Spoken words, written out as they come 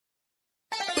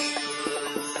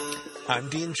I'm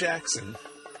Dean Jackson.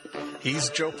 He's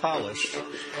Joe Polish.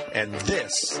 And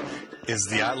this is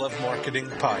the I Love Marketing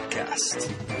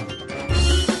Podcast.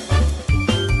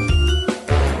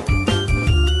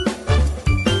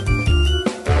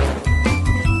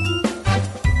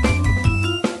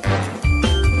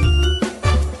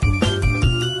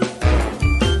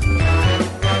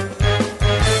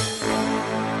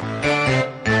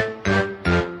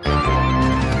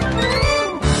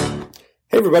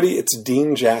 Hey everybody, it's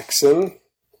Dean Jackson.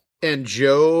 And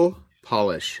Joe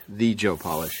Polish, the Joe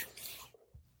Polish.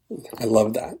 I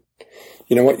love that.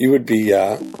 You know what? You'd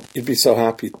be so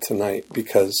happy tonight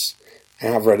because I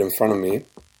have right in front of me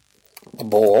a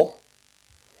bowl,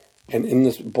 and in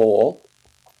this bowl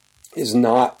is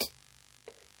not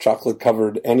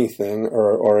chocolate-covered anything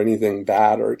or anything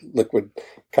bad or liquid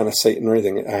kind of Satan or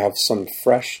anything. I have some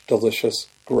fresh, delicious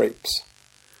grapes.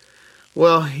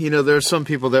 Well, you know, there are some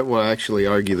people that will actually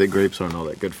argue that grapes aren't all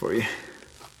that good for you.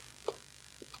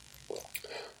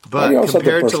 But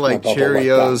compared to like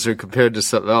Cheerios or compared to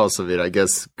something else, I mean, I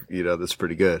guess, you know, that's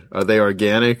pretty good. Are they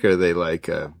organic or are they like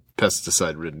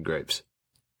pesticide-ridden grapes?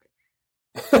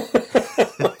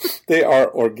 They are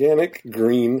organic,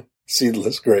 green,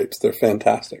 seedless grapes. They're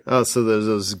fantastic. Oh, so there's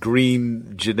those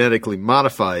green, genetically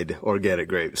modified organic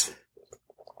grapes.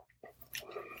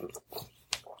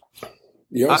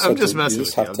 I'm just messing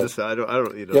with you. I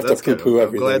don't. You know, you have to poo-poo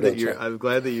everything. I'm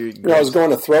glad that you're. You know, I was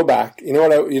going to throwback. You know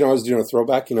what? I was doing a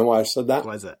throwback. You know why I said that?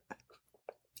 Why is that?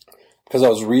 Because I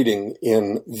was reading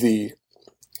in the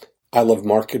I Love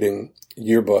Marketing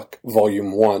Yearbook,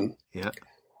 Volume 1. Yeah.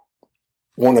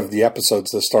 One of the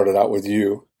episodes that started out with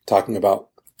you talking about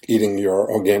eating your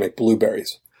organic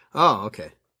blueberries. Oh,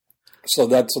 okay. So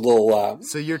that's a little.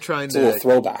 So you're trying to. It's a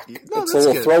little throwback. No, it's a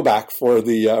little throwback for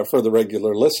the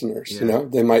regular listeners. Yeah. You know,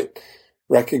 they might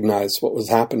recognize what was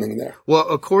happening there. Well,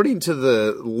 according to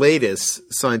the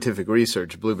latest scientific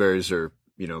research, blueberries are,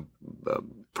 you know,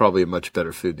 probably a much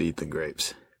better food to eat than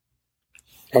grapes.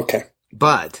 Okay.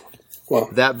 But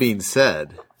that being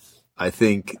said, I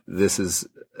think this is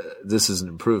an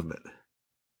improvement.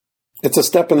 It's a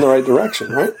step in the right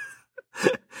direction, right?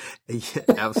 Yeah,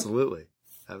 absolutely.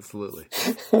 Absolutely.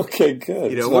 Okay, good.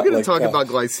 You know, we're going to talk about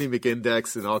glycemic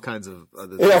index and all kinds of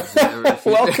other things. Yeah.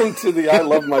 Welcome to the I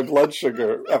Love My Blood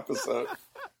Sugar episode.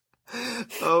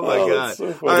 Oh, my God. So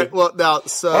all right, well, now, all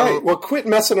right, well, quit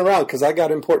messing around because I got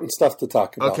important stuff to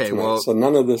talk about tonight. Well, so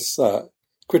none of this,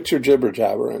 quit your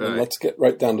jibber-jabbering and let's get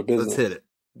right down to business. Let's hit it.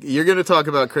 You're going to talk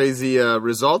about crazy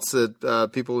results that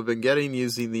people have been getting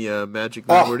using the magic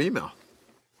word email.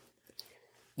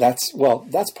 That's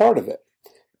part of it.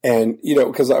 And, you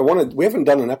know, because we haven't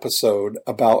done an episode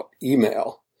about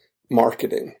email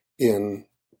marketing in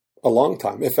a long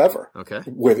time, if ever. Okay.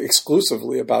 With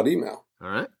exclusively about email. All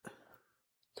right.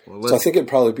 Well, so I think it'd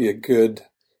probably be a good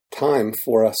time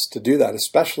for us to do that,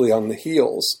 especially on the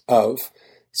heels of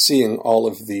seeing all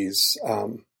of these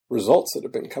results that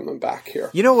have been coming back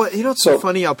here. You know what? You know, it's so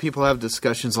funny how people have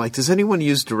discussions like, does anyone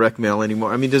use direct mail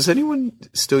anymore? I mean, does anyone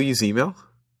still use email?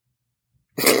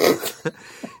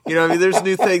 You know, I mean, there's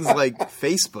new things like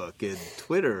Facebook and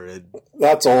Twitter. And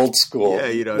that's old school. Yeah,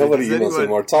 you know. Nobody emails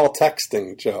anymore. It's all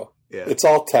texting, Joe. Yeah. It's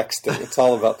all texting. It's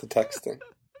all about the texting.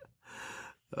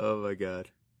 Oh, my God.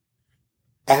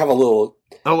 I have a little...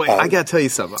 Oh, wait, I got to tell you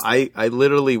something. I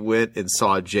literally went and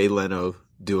saw Jay Leno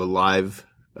do a live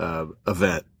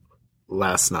event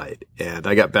last night, and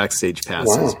I got backstage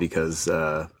passes because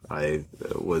I had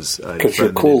a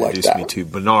friend that introduced me to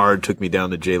Bernard, took me down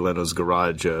to Jay Leno's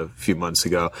garage a few months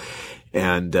ago,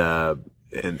 and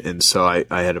so I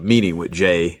had a meeting with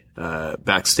Jay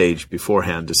backstage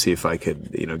beforehand to see if I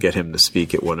could, you know, get him to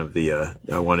speak at one of the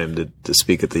I want him to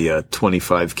speak at the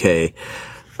 25K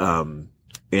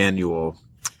annual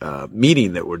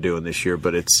meeting that we're doing this year,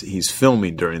 but he's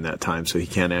filming during that time, so he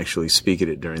can't actually speak at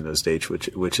it during those dates,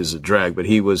 which is a drag. But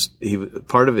he was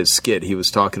part of his skit. He was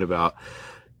talking about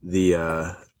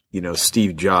the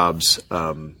Steve Jobs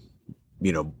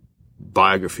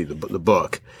biography, the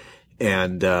book,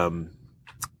 and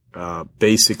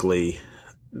basically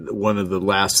one of the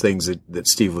last things that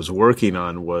Steve was working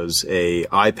on was a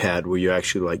iPad where you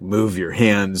actually like move your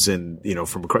hands and, you know,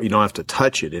 you don't have to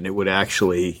touch it and it would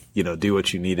actually, you know, do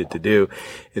what you need it to do.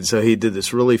 And so he did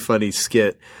this really funny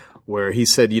skit where he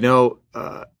said, you know,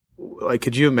 like,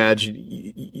 could you imagine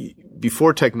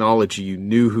before technology, you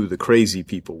knew who the crazy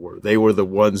people were. They were the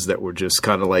ones that were just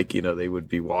kind of like, they would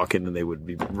be walking and they would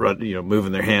be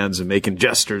moving their hands and making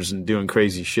gestures and doing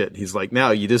crazy shit. He's like,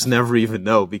 now you just never even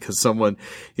know, because someone,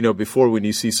 before, when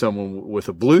you see someone with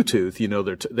a Bluetooth,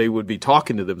 they would be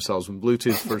talking to themselves. When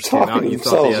Bluetooth first came out, you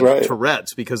thought they had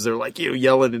Tourette's, because they're like,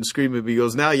 yelling and screaming. But he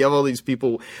goes, now you have all these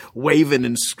people waving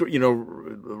and,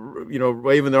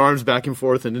 waving their arms back and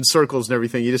forth and in circles and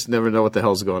everything. You just never know what the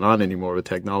hell's going on anymore with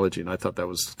technology. And I thought that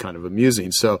was kind of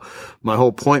amusing. So my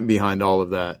whole point behind all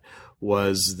of that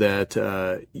was that,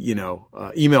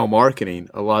 email marketing,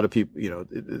 a lot of people,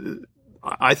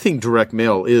 I think direct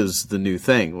mail is the new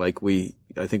thing.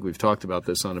 I think we've talked about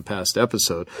this on a past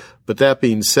episode, but that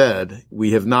being said,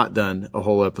 we have not done a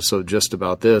whole episode just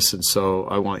about this. And so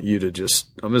I want you to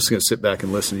I'm just going to sit back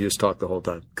and listen. You just talk the whole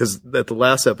time, because at the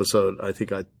last episode, I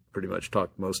think I pretty much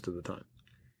talked most of the time.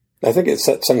 I think it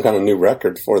set some kind of new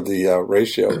record for the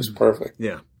ratio. It was perfect.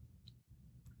 Yeah.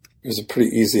 It was a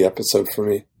pretty easy episode for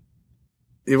me.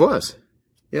 It was.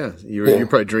 Yeah. You're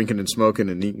probably drinking and smoking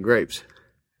and eating grapes.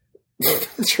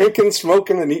 Drinking,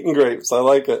 smoking, and eating grapes. I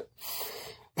like it.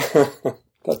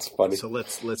 That's funny. So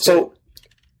let's. So,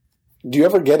 do you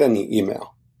ever get any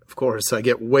email? Of course, I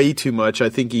get way too much. I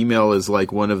think email is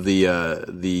like one of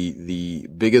the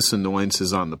biggest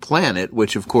annoyances on the planet.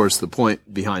 Which, of course, the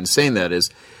point behind saying that is,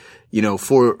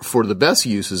 for the best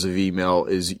uses of email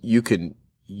is you can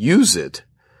use it,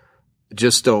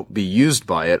 just don't be used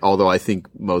by it. Although I think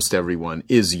most everyone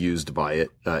is used by it,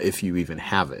 if you even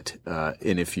have it.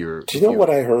 And if you're, do you know what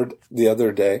I heard the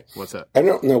other day? What's that? I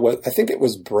don't know I think it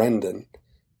was Brendan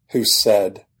who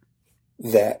said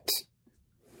that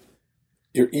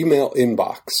your email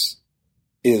inbox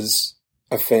is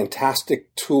a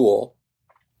fantastic tool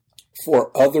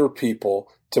for other people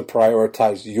to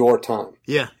prioritize your time.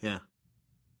 Yeah.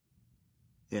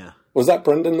 Was that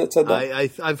Brendan that said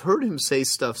that? I've heard him say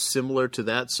stuff similar to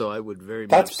that, so I would very much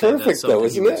That's say perfect, that's though,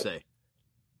 isn't it? Say.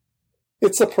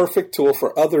 It's a perfect tool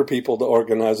for other people to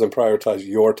organize and prioritize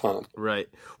your time. Right.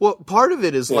 Well, part of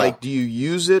it is do you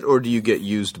use it or do you get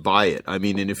used by it? I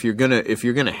mean, and if you're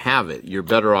gonna have it, you're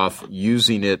better off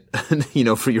using it,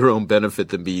 for your own benefit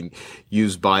than being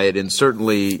used by it. And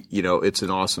certainly, it's an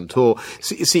awesome tool.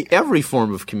 See, every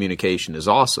form of communication is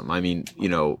awesome. I mean,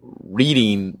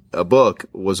 reading a book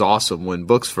was awesome when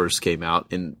books first came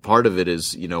out, and part of it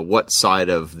is,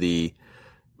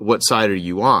 what side are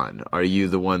you on? Are you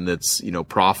the one that's,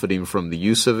 profiting from the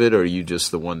use of it? Or are you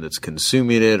just the one that's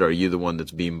consuming it? Or are you the one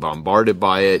that's being bombarded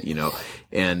by it?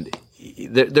 And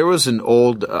there was an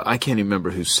old, I can't even remember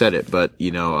who said it, but,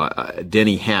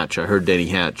 Denny Hatch, I heard Denny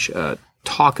Hatch,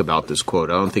 talk about this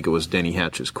quote. I don't think it was Denny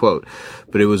Hatch's quote,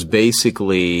 but it was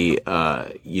basically,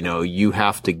 you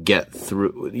have to get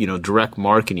through, direct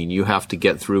marketing, you have to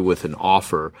get through with an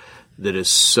offer that is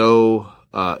so,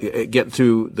 get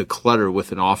through the clutter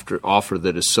with an offer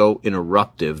that is so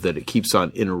interruptive that it keeps on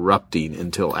interrupting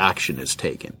until action is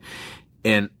taken.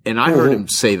 And I heard him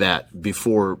say that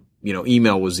before,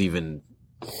 email was even,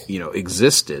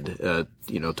 existed,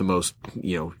 to most,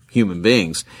 human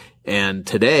beings. And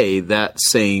today that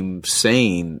same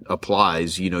saying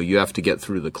applies. You have to get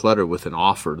through the clutter with an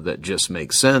offer that just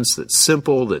makes sense, that's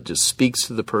simple, that just speaks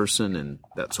to the person and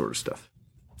that sort of stuff.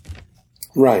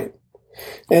 Right.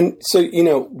 And so,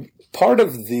 part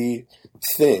of the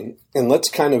thing, and let's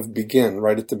kind of begin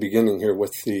right at the beginning here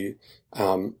with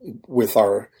with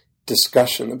our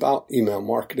discussion about email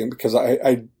marketing, because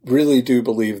I really do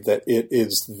believe that it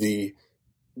is the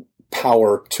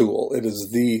power tool. It is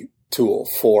the tool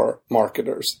for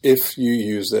marketers if you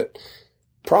use it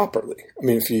properly. I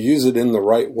mean, if you use it in the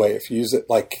right way, if you use it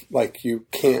like you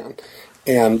can.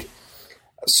 And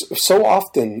so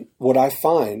often what I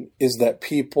find is that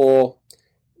people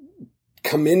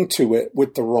come into it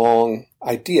with the wrong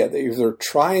idea. They either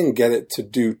try and get it to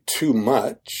do too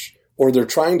much, or they're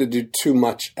trying to do too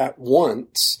much at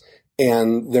once,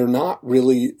 and they're not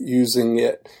really using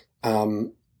it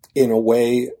in a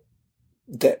way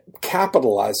that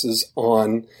capitalizes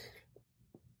on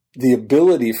the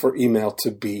ability for email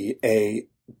to be a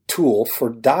tool for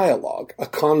dialogue, a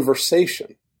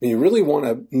conversation. And you really want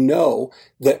to know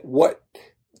that what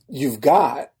you've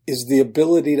got is the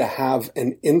ability to have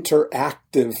an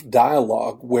interactive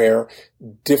dialogue where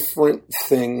different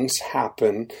things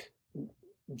happen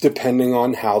depending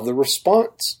on how the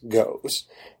response goes.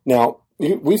 Now,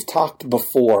 we've talked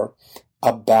before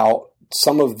about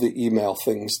some of the email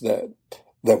things that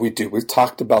we do. We've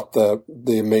talked about the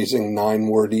amazing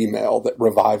 9-word email that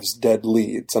revives dead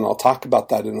leads, and I'll talk about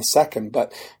that in a second.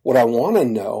 But what I want to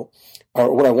know,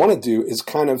 or what I want to do, is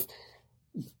kind of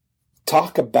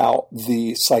talk about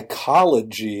the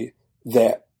psychology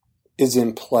that is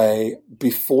in play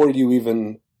before you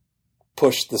even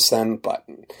push the send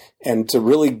button, and to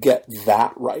really get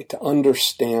that right, to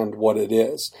understand what it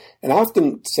is. And I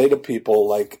often say to people,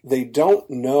 like, they don't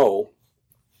know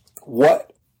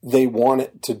what they want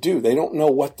it to do. They don't know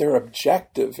what their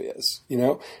objective is, you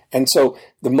know? And so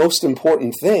the most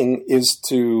important thing is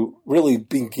to really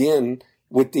begin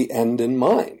with the end in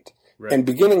mind. Right. And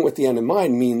beginning with the end in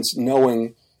mind means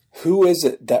knowing who is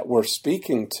it that we're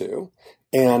speaking to,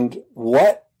 and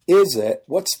what is it,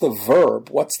 what's the verb,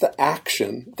 what's the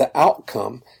action, the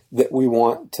outcome that we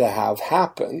want to have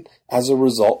happen as a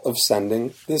result of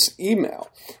sending this email,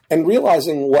 and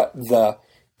realizing what the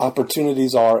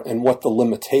opportunities are and what the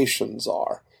limitations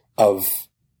are of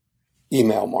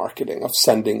email marketing, of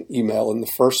sending email in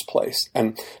the first place.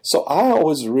 And so I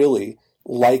always really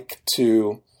like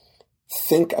to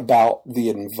think about the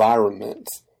environment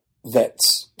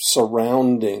that's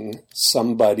surrounding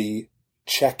somebody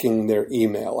checking their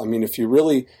email. I mean, if you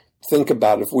really think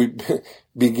about it, if we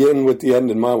begin with the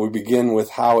end in mind, we begin with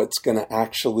how it's going to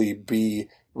actually be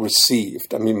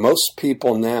received. I mean, most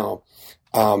people now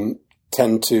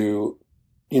tend to,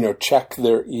 check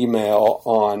their email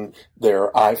on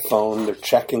their iPhone. They're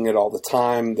checking it all the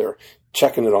time. They're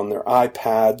checking it on their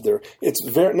iPad. It's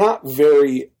not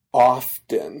very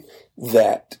often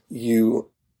that you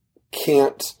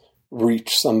can't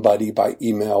reach somebody by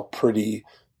email pretty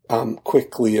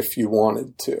quickly if you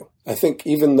wanted to. I think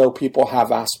even though people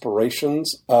have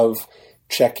aspirations of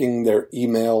checking their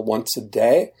email once a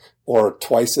day or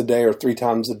twice a day or 3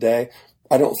 times a day,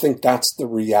 I don't think that's the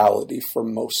reality for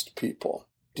most people.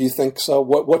 Do you think so?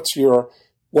 What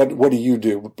do you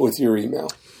do with your email?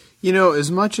 As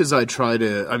much as I try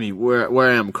to, where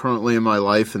I am currently in my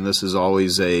life, and this is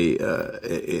always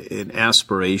an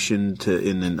aspiration to,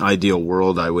 in an ideal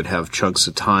world, I would have chunks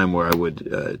of time where I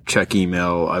would check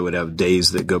email. I would have days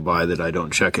that go by that I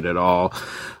don't check it at all.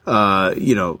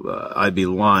 I'd be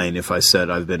lying if I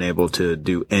said I've been able to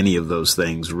do any of those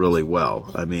things really well.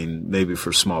 I mean, maybe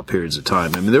for small periods of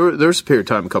time. I mean, there was a period of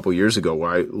time a couple of years ago where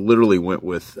I literally went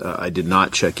with, I did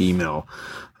not check email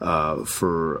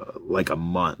for like a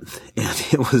month, and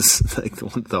it was like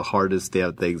one of the hardest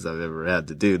damn things I've ever had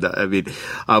to do. I mean,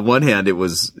 on one hand, it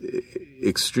was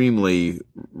extremely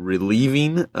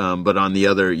relieving, but on the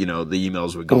other, the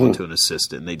emails would go into an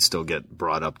assistant, and they'd still get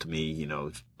brought up to me,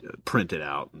 printed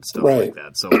out and stuff like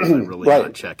that. So I'm really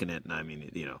not checking it.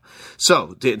 And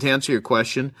so to answer your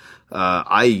question,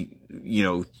 I,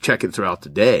 check it throughout the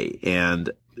day, and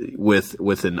with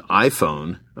an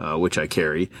iPhone, which I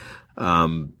carry,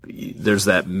 there's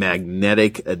that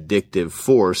magnetic addictive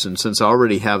force. And since I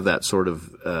already have that sort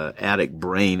of, addict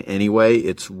brain anyway,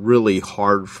 it's really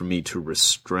hard for me to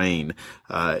restrain.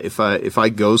 If I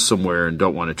go somewhere and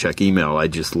don't want to check email, I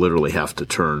just literally have to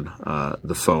turn,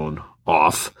 the phone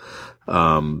off. So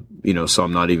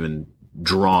I'm not even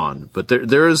drawn, but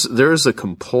there is a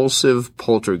compulsive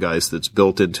poltergeist that's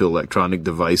built into electronic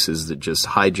devices that just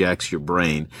hijacks your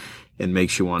brain and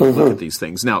makes you want to look at these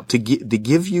things. Now, to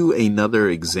give you another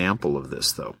example of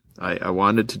this, though, I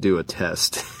wanted to do a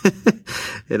test.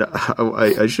 And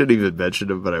I shouldn't even mention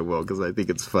it, but I will because I think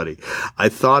it's funny. I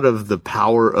thought of the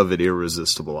power of an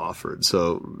irresistible offer. And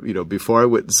so, before I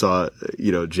went and saw,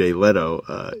 Jay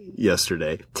Leno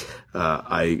yesterday,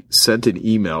 I sent an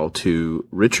email to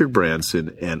Richard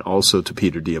Branson and also to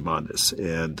Peter Diamandis.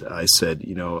 And I said,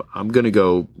 I'm going to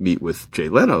go meet with Jay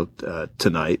Leno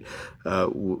tonight.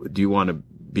 Do you want to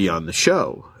be on the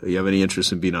show? Do you have any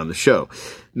interest in being on the show?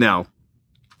 Now,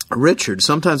 Richard,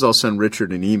 sometimes I'll send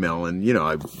Richard an email and,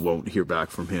 I won't hear back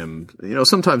from him,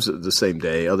 sometimes the same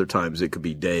day. Other times it could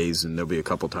be days, and there'll be a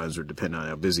couple times where, depending on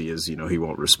how busy he is, he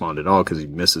won't respond at all because he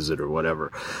misses it or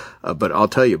whatever. But I'll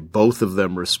tell you, both of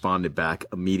them responded back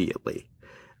immediately.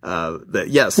 That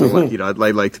yes, I'd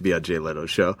like to be on Jay Leno's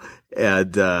show.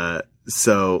 And,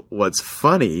 so what's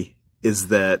funny is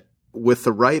that with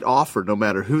the right offer, no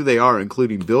matter who they are,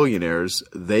 including billionaires,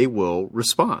 they will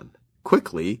respond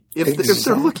quickly if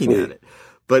they're looking at it.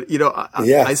 But,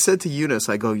 I said to Eunice,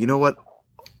 I go, you know what?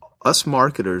 Us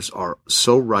marketers are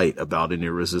so right about an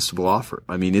irresistible offer.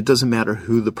 I mean, it doesn't matter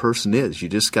who the person is. You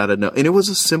just got to know. And it was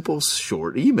a simple,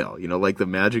 short email, like the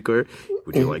magic word,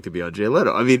 would you like to be on Jay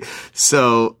Leno? I mean,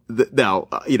 so now,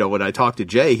 when I talk to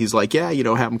Jay, he's like, yeah,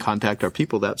 have him contact our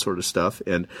people, that sort of stuff.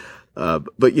 And,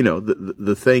 but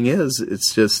the thing is,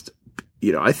 it's just,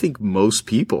 I think most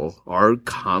people are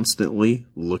constantly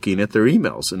looking at their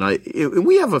emails, and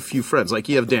we have a few friends, like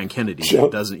you have Dan Kennedy who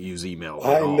doesn't use email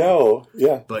at all. I know.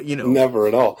 Yeah. But never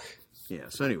at all. Yeah.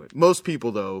 So anyway, most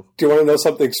people though. Do you want to know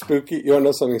something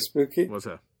spooky? What's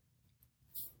that?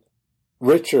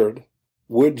 Richard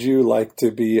would you like to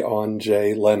be on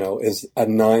Jay Leno is a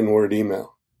 9-word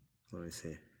email. Let me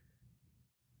see.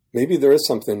 Maybe there is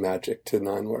something magic to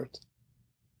 9 words.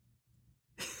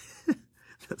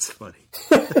 That's funny.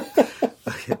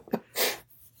 Okay.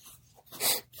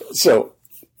 So,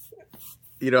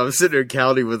 I'm sitting there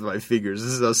counting with my fingers.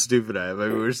 This is how stupid I am. I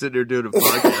mean, we're sitting there doing a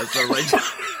podcast. I'm like,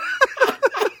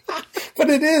 but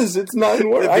it is. It's 9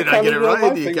 words. Did I get it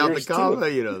right? Do you count the comma?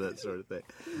 That sort of thing.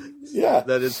 Yeah.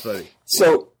 That is funny.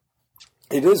 So,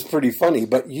 it is pretty funny,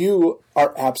 but you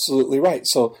are absolutely right.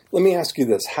 So, let me ask you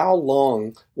this. How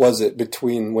long was it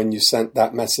between when you sent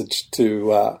that message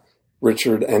to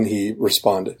Richard and he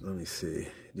responded? Let me see.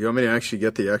 Do you want me to actually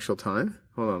get the actual time?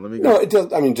 Hold on, let me go. No, it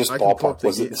does. I mean, just ballpark.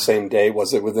 Was it the same day?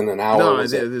 Was it within an hour? No, I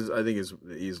think it's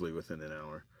easily within an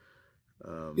hour.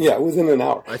 Yeah, within an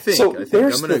hour. I think. So I'm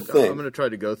going to try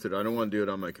to go through it. I don't want to do it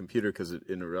on my computer because it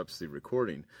interrupts the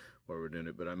recording while we're doing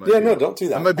it. But I might. Yeah, no, don't do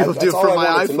that. I might be able to do it from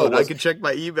my iPhone. I can check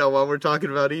my email while we're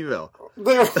talking about email.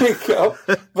 There we go.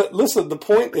 But listen, the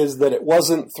point is that it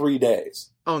wasn't 3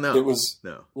 days. Oh no, it was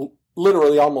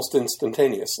literally almost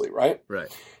instantaneously, right? Right.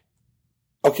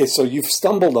 Okay, so you've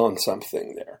stumbled on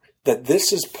something there, that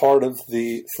this is part of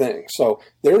the thing. So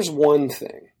there's one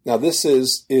thing. Now this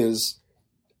is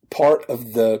part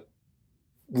of the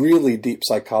really deep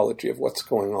psychology of what's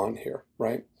going on here,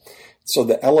 right? So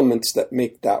the elements that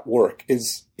make that work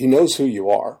is he knows who you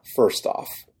are, first off.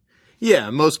 Yeah,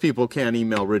 most people can't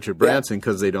email Richard Branson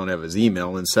because they don't have his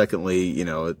email, and secondly,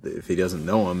 if he doesn't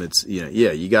know him, it's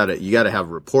you gotta have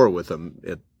rapport with him.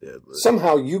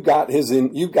 Somehow you got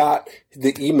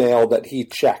the email that he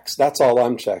checks. That's all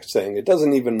I'm saying. It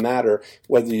doesn't even matter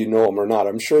whether you know him or not.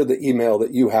 I'm sure the email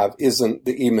that you have isn't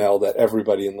the email that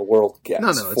everybody in the world gets. No,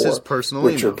 it's his personal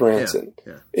Richard email. Branson.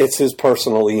 Yeah. It's his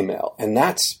personal email, and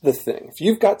that's the thing. If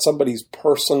you've got somebody's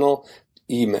personal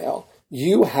email,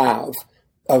 you have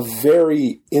a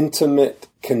very intimate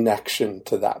connection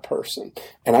to that person.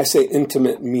 And I say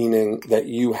intimate meaning that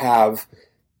you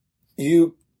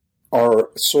are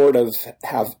sort of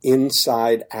have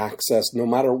inside access no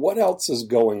matter what else is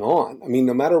going on. I mean,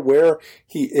 no matter where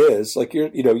he is, like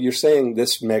you're saying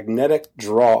this magnetic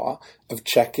draw of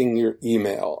checking your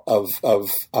email, of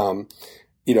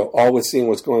always seeing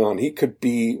what's going on. He could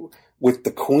be with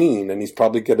the Queen, and he's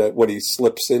probably he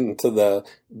slips into the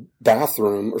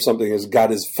bathroom or something, has got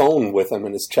his phone with him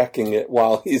and is checking it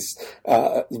while he's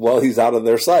out of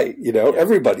their sight.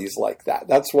 Everybody's like that.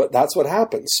 That's what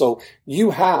happens. So you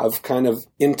have kind of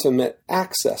intimate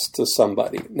access to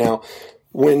somebody. Now,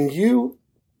 when you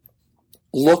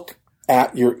look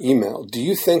at your email, do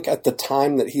you think at the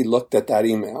time that he looked at that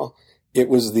email, it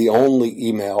was the only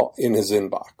email in his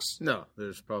inbox? No,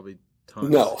 there's probably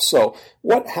no. So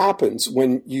what happens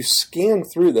when you scan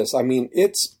through this? I mean,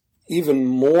 it's even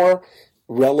more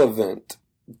relevant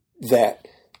that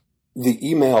the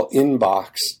email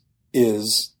inbox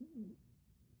is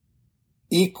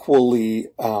equally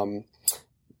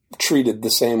treated the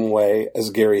same way as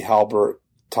Gary Halbert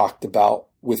talked about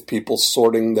with people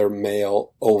sorting their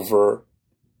mail over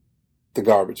the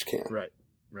garbage can. Right.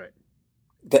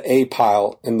 The A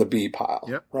pile and the B pile.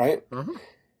 Yep. Right? Uh-huh.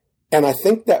 And I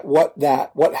think that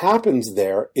what happens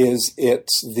there is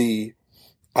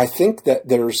I think that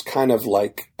there's kind of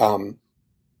like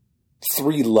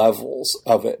 3 levels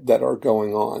of it that are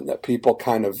going on, that people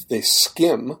they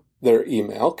skim their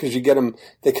email because you get them,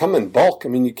 they come in bulk. I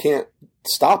mean, you can't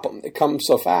stop them. They come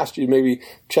so fast. You maybe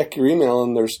check your email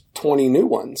and there's 20 new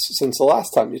ones since the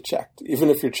last time you checked, even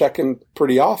if you're checking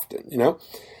pretty often,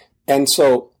 And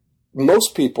so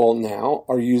most people now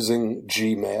are using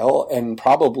Gmail and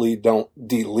probably don't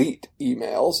delete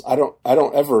emails. I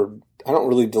don't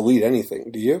really delete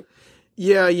anything. Do you?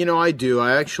 Yeah, I do.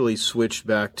 I actually switched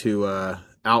back to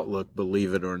Outlook,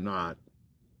 believe it or not,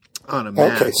 on a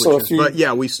Mac. Okay, so but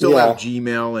yeah, we still have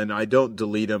Gmail, and I don't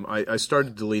delete them. I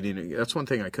started deleting it. That's one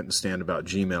thing I couldn't stand about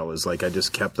Gmail is I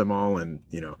just kept them all, and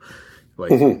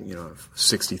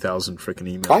 60,000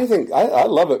 freaking emails. I think I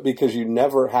love it because you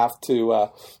never have to.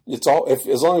 It's all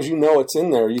as long as you know it's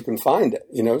in there, you can find it.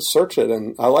 Search it,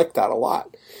 and I like that a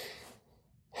lot.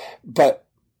 But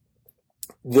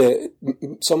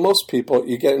so most people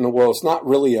you get in the world, it's not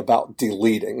really about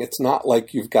deleting. It's not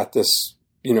like you've got this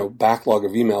backlog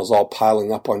of emails all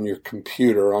piling up on your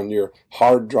computer, on your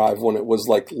hard drive when it was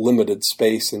like limited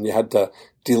space and you had to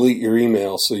delete your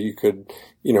email so you could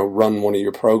run one of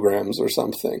your programs or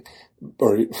something.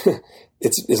 Or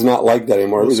it's not like that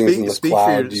anymore. Everything's in the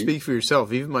cloud. Speak for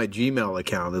yourself. Even my Gmail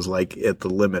account is at the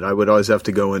limit. I would always have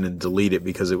to go in and delete it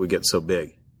because it would get so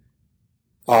big.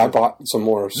 I bought some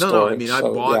more storage. No, I mean, I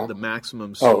bought the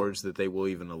maximum storage that they will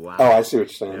even allow. Oh, I see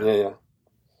what you're saying. Yeah.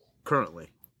 currently?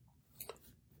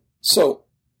 So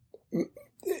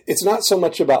it's not so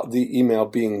much about the email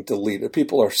being deleted.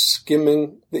 People are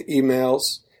skimming the emails.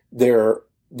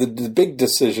 The big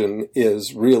decision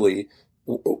is really,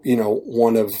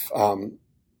 one of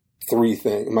three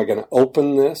things. Am I going to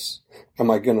open this?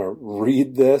 Am I going to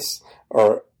read this?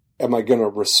 Or am I going to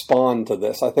respond to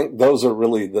this? I think those are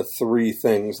really the three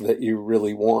things that you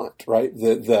really want, right?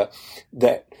 The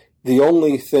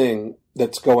only thing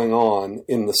that's going on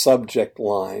in the subject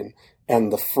line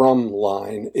and the from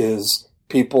line is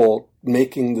people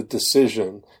making the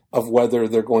decision of whether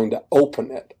they're going to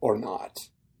open it or not,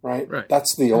 right?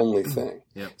 That's the only thing.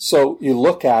 Yeah. So you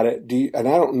look at it, and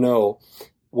I don't know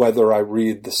whether I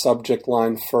read the subject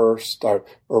line first or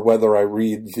whether I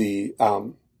read the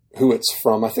who it's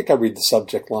from. I think I read the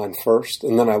subject line first,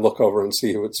 and then I look over and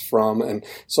see who it's from. And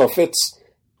so if it's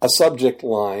a subject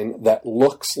line that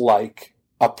looks like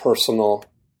a personal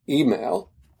email,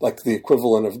 like the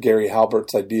equivalent of Gary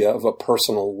Halbert's idea of a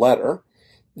personal letter,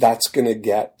 that's going to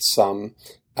get some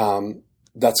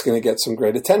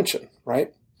great attention,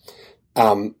 right?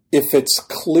 If it's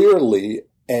clearly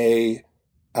a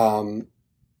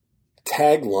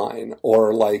tagline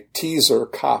or like teaser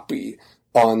copy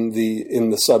in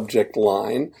the subject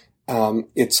line,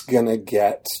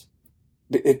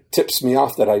 it tips me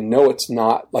off that I know it's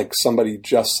not like somebody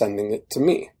just sending it to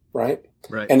me, right?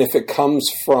 Right. And if it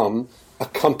comes from a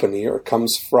company or it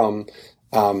comes from,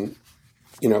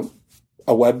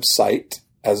 a website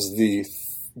as the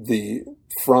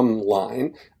from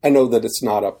line, I know that it's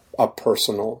not a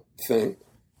personal thing.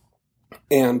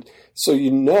 And so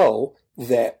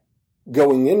that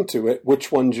going into it,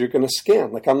 which ones you're going to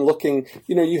scan. Like I'm looking,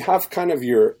 you have kind of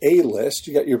your A list.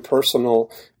 You got your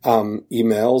personal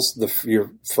emails,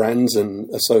 your friends and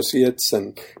associates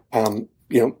and,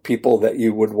 people that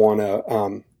you would want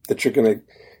to, that you're going to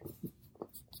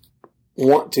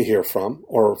want to hear from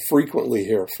or frequently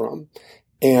hear from.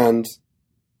 And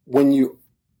when you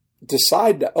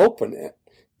decide to open it,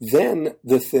 then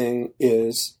the thing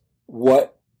is,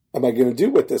 what am I going to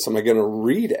do with this? Am I going to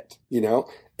read it?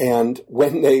 And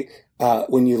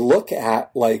when you look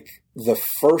at like the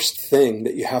first thing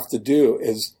that you have to do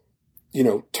is,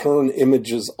 turn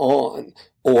images on,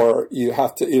 or you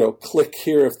have to, click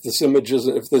here if this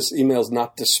email is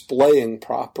not displaying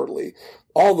properly.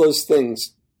 All those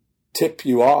things tip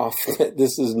you off that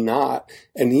this is not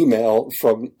an email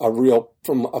from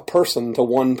a person to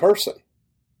one person.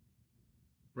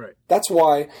 Right. That's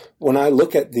why when I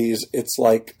look at these, it's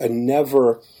like I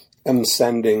never am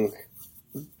sending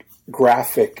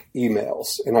graphic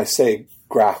emails. And I say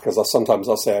graph because sometimes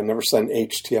I'll say I never send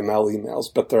HTML emails,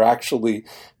 but they're actually,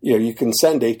 you can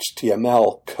send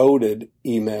HTML coded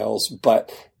emails,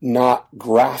 but not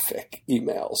graphic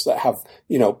emails that have,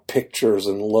 pictures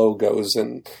and logos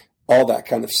and all that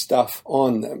kind of stuff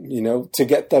on them, to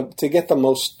get the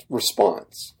most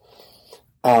response.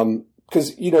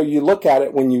 Because, you look at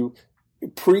it when you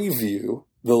preview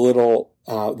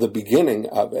the beginning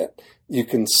of it, you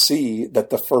can see that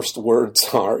the first words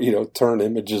are, turn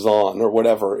images on or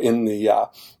whatever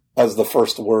as the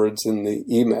first words in the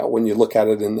email. When you look at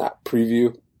it in that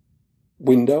preview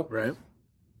window, right,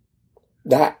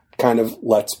 that kind of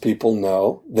lets people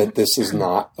know that this is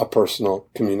not a personal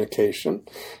communication.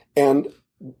 And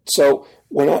so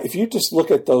if you just look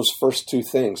at those first two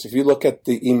things, if you look at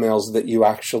the emails that you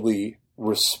actually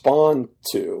respond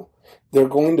to, they're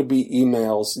going to be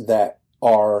emails that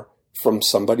are from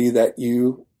somebody that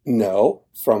you know,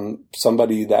 from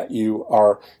somebody that you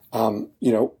are,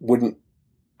 wouldn't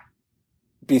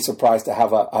be surprised to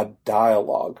have a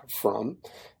dialogue from.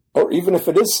 Or even if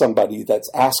it is somebody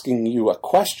that's asking you a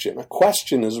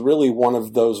question is really one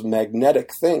of those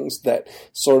magnetic things that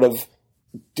sort of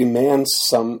demands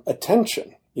some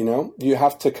attention. You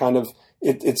have to kind of,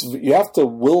 you have to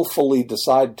willfully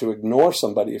decide to ignore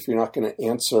somebody if you're not going to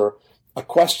answer a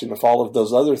question, if all of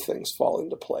those other things fall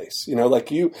into place.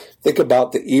 Like you think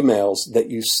about the emails that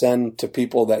you send to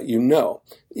people that you know.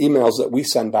 Emails that we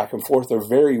send back and forth are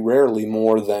very rarely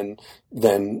more than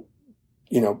 2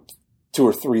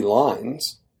 or 3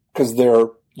 lines, because they're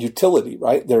utility,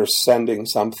 right? They're sending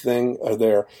something, or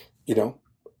they're,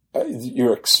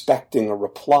 you're expecting a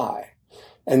reply.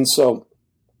 And so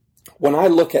when I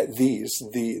look at these,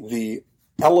 the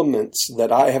elements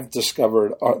that I have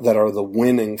discovered that are the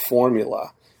winning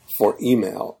formula for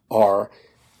email are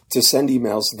to send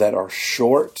emails that are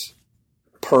short,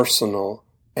 personal,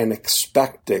 and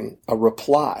expecting a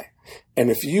reply. And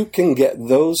if you can get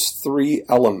those 3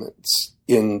 elements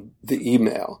in the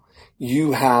email,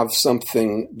 you have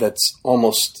something that's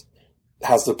almost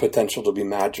has the potential to be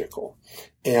magical.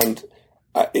 And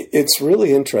It's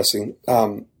really interesting.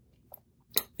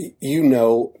 You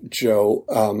know, Joe,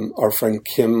 our friend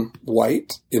Kim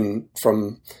White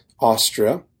from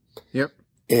Austria. Yep.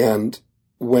 And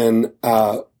when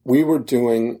we were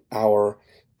doing our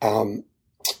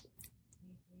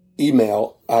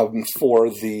email for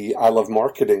the I Love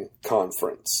Marketing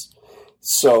conference,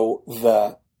 so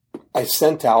I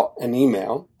sent out an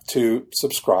email to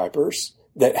subscribers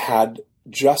that had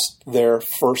just their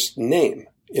first name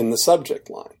in the subject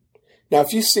line. Now,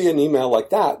 if you see an email like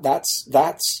that,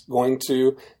 that's going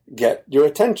to get your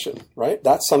attention, right?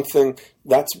 That's an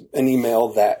email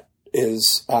that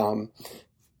is going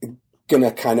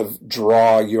to kind of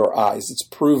draw your eyes. It's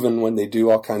proven when they do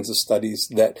all kinds of studies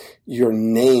that your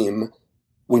name,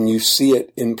 when you see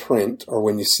it in print or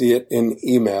when you see it in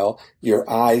email, your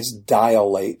eyes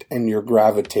dilate and you're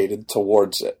gravitated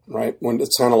towards it, right? When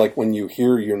it's kind of like when you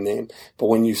hear your name, but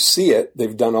when you see it,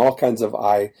 they've done all kinds of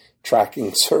eye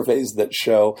tracking surveys that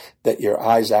show that your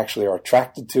eyes actually are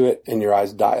attracted to it and your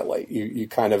eyes dilate. You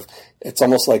kind of, it's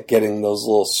almost like getting those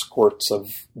little squirts of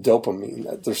dopamine,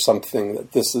 that there's something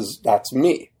that's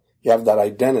me. You have that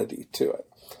identity to it.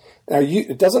 Now,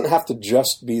 it doesn't have to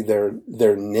just be their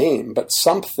name, but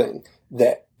something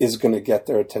that is going to get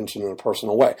their attention in a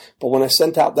personal way. But when I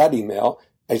sent out that email,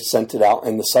 I sent it out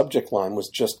and the subject line was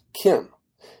just Kim.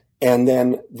 And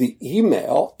then the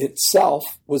email itself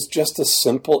was just a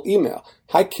simple email.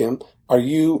 Hi, Kim. Are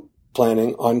you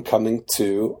planning on coming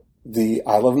to the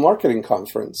I Love Marketing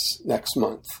conference next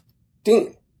month?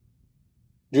 Dean.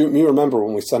 Do you remember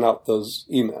when we sent out those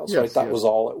emails, yes, right? That yes. was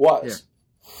all it was.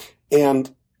 Yeah.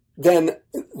 And then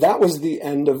that was the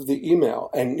end of the email.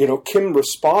 And, Kim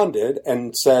responded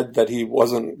and said that he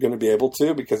wasn't going to be able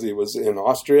to because he was in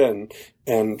Austria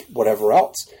and whatever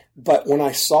else. But when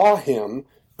I saw him,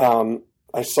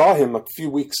 a few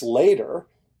weeks later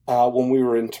when we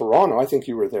were in Toronto. I think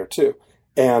you were there too.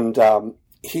 And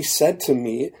he said to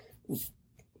me,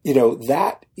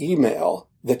 that email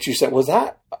that you sent, was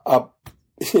that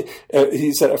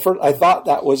he said, at first, I thought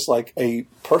that was like a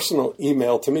personal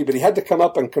email to me, but he had to come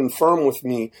up and confirm with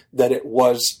me that it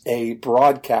was a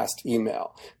broadcast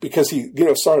email because he,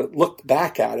 looked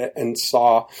back at it and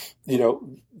saw,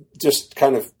 just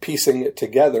kind of piecing it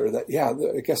together that, yeah,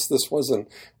 I guess this was an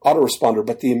autoresponder.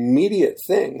 But the immediate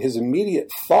thing, his immediate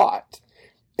thought,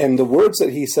 and the words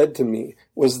that he said to me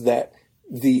was that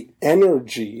the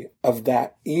energy of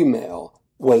that email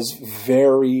was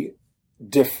very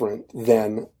different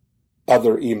than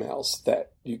other emails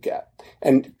that you get.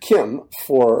 And Kim,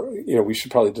 we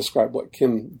should probably describe what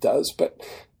Kim does, but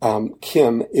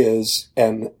Kim is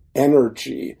an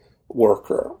energy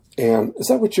worker. And is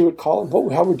that what you would call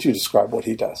him? How would you describe what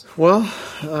he does? Well,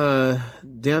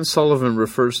 Dan Sullivan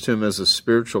refers to him as a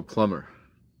spiritual plumber.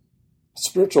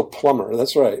 Spiritual plumber,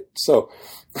 that's right. So,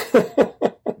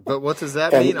 but what does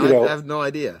that mean? I have no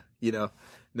idea.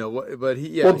 No, but he.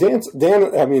 Yeah. Well,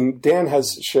 Dan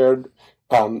has shared.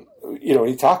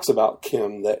 He talks about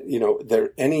Kim that there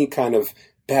any kind of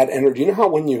bad energy. You know how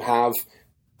when you have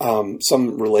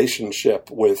some relationship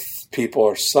with people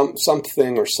or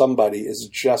something or somebody is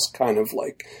just kind of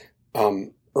like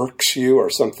irks you or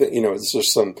something, it's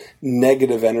just some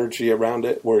negative energy around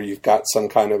it where you've got some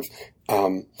kind of,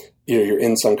 you're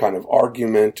in some kind of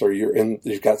argument or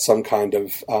you've got some kind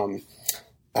of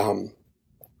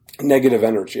negative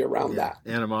energy around that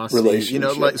animosity,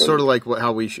 relationship. Sort of like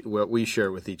what we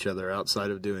share with each other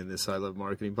outside of doing this I Love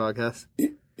Marketing podcast.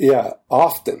 Yeah,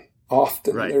 often.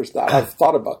 Right. There's that. I've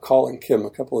thought about calling Kim a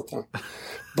couple of times.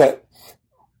 But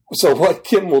so what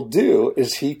Kim will do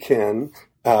is he can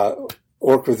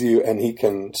work with you and he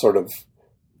can sort of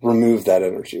remove that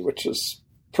energy, which is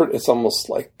it's almost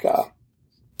like,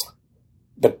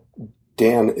 but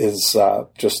Dan is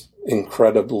just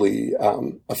incredibly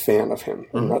a fan of him.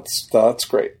 And that's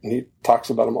great. And he talks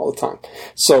about him all the time.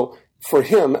 So for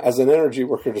him as an energy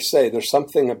worker to say there's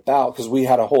something about, because we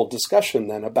had a whole discussion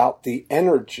then about the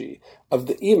energy of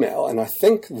the email. And I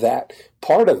think that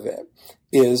part of it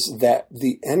is that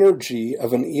the energy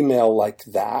of an email like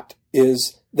that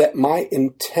is that my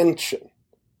intention,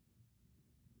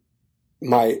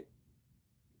 my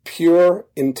pure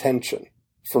intention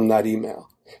from that email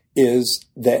is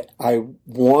that I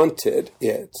wanted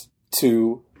it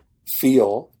to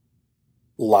feel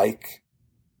like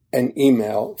an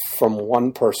email from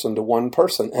one person to one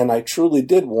person. And I truly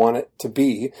did want it to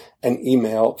be an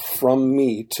email from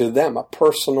me to them, a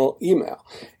personal email.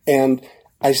 And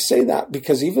I say that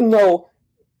because even though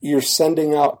you're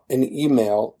sending out an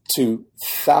email to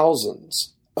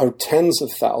thousands or tens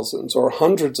of thousands or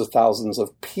hundreds of thousands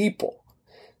of people,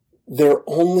 they're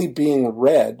only being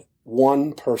read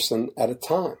one person at a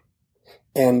time.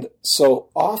 And so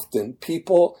often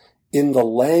people, in the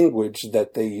language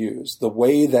that they use, the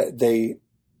way that they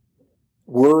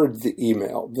word the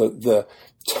email, the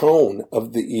tone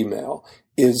of the email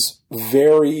is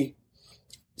very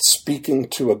speaking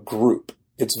to a group.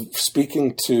 It's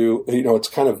speaking to, it's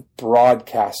kind of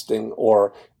broadcasting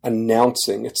or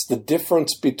announcing. It's the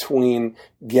difference between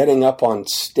getting up on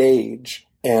stage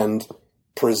and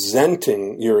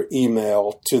presenting your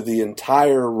email to the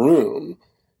entire room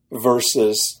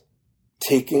versus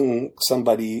taking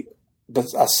somebody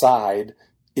aside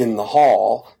in the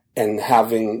hall and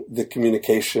having the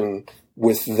communication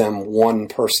with them one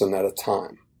person at a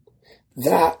time.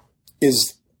 That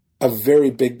is a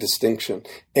very big distinction.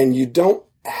 And you don't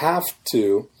have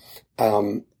to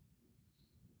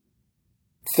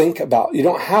you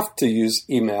don't have to use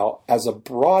email as a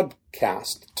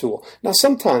broadcast tool. Now,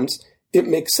 sometimes it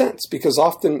makes sense because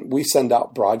often we send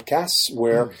out broadcasts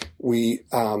where we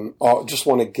just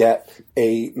want to get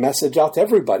a message out to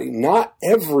everybody. Not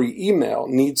every email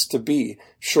needs to be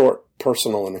short,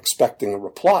 personal, and expecting a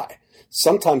reply.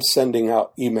 Sometimes sending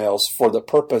out emails for the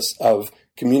purpose of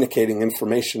communicating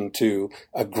information to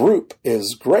a group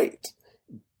is great.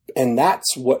 And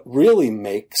that's what really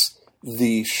makes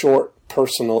the short,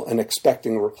 personal, and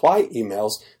expecting a reply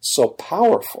emails so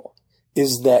powerful,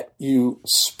 is that you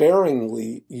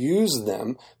sparingly use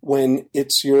them when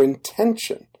it's your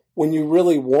intention, when you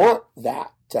really want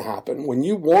that to happen, when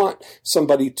you want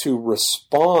somebody to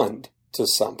respond to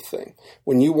something,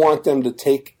 when you want them to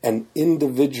take an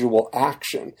individual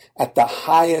action at the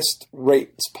highest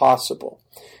rates possible.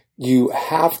 You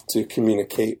have to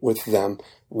communicate with them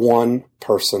one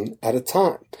person at a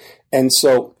time. And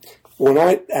so when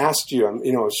I asked you, I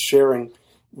was sharing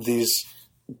these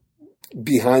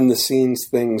behind the scenes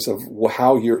things of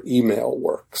how your email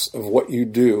works, of what you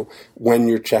do when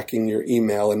you're checking your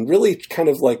email, and really kind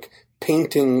of like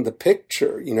painting the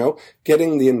picture,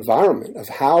 getting the environment of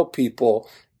how people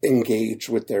engage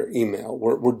with their email.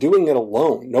 We're doing it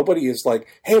alone. Nobody is like,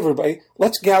 hey, everybody,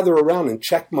 let's gather around and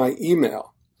check my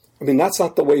email. I mean, that's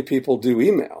not the way people do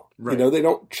email. Right. They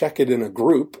don't check it in a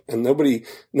group, and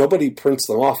nobody prints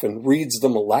them off and reads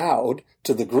them aloud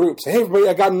to the group. Say, hey, everybody,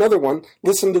 I got another one.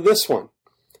 Listen to this one.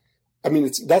 I mean,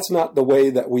 that's not the way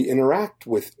that we interact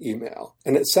with email.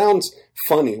 And it sounds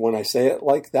funny when I say it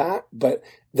like that, but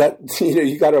that,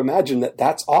 you got to imagine that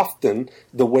that's often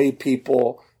the way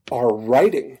people are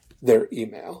writing their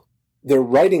email. They're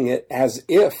writing it as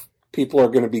if people are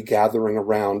going to be gathering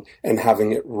around and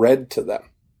having it read to them.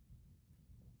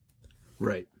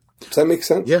 Right. Does that make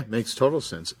sense? Yeah, makes total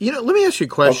sense. Let me ask you a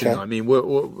question. Okay. I mean,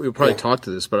 we'll probably talk to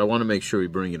this, but I want to make sure we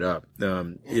bring it up.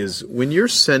 Is when you're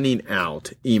sending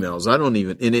out emails, I don't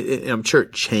even, and I'm sure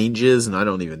it changes, and I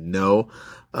don't even know,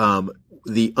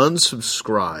 the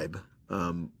unsubscribe.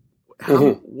 Do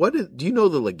you know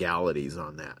the legalities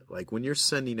on that? Like when you're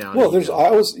sending out, well, you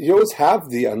always have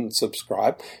the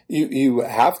unsubscribe. You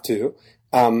have to,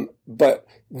 but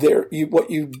what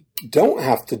you don't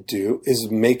have to do is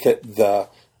make it the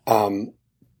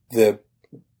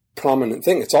prominent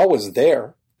thing. It's always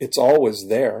there. It's always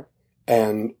there.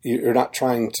 And you're not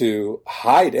trying to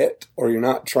hide it, or you're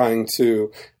not trying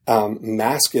to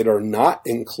mask it or not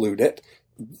include it.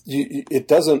 It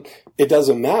doesn't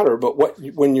matter. But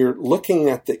when you're looking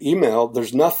at the email,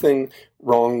 there's nothing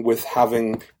wrong with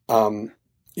having, a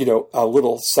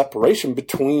little separation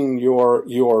between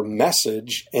your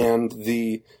message and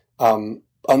the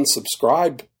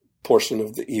unsubscribe portion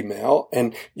of the email.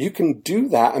 And you can do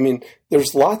that. I mean,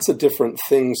 there's lots of different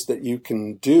things that you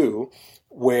can do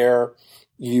where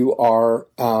you are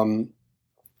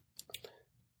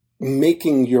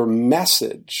making your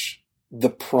message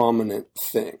the prominent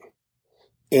thing.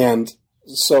 And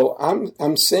so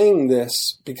I'm saying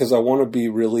this because I want to be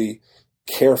really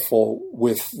careful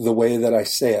with the way that I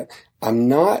say it. I'm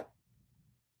not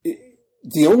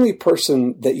the only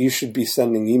person that you should be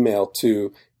sending email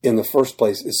to in the first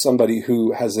place is somebody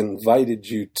who has invited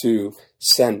you to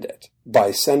send it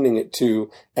by sending it to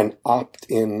an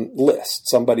opt-in list,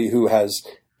 somebody who has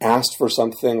asked for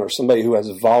something or somebody who has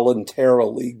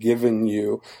voluntarily given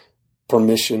you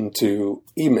permission to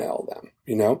email them.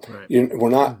 Right. We're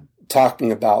not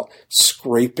talking about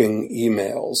scraping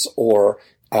emails or,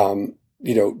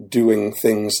 doing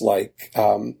things like,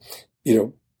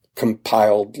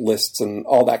 compiled lists and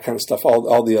all that kind of stuff,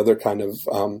 all the other kind of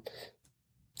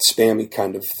spammy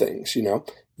kind of things,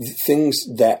 things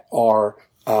that are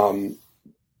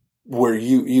where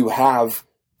you have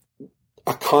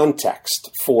a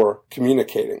context for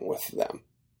communicating with them.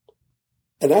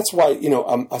 And that's why,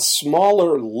 a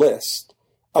smaller list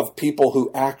of people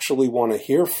who actually want to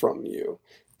hear from you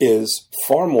is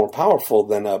far more powerful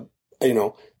than a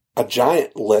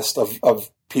giant list of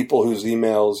people whose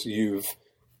emails you've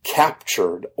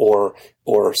captured or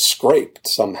scraped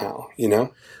somehow,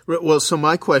 Well, so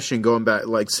my question, going back,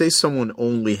 like, say someone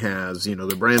only has, they're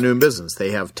brand new in business.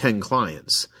 They have 10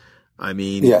 clients. I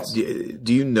mean, yes.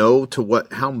 Do you know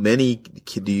how many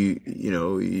do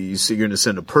you say you're going to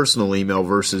send a personal email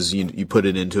versus you put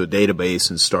it into a database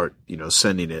and start,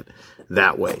 sending it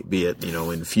that way, be it,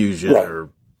 in Fusion right. or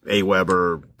Aweber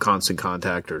or Constant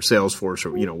Contact or Salesforce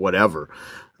or, whatever.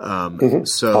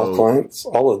 So all clients,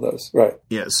 all of those. Right.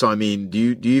 Yeah. So, I mean, do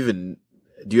you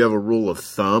have a rule of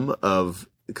thumb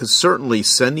because certainly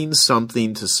sending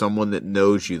something to someone that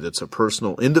knows you, that's a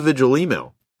personal individual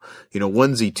email,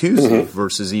 onesie twosie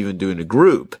versus even doing a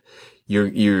group,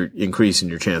 you're increasing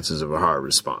your chances of a higher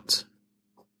response.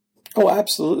 Oh,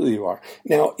 absolutely you are.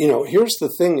 Now, here's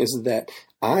the thing is that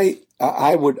I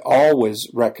would always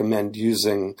recommend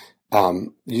using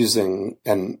an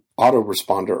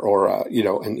autoresponder or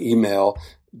an email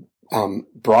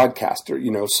broadcaster,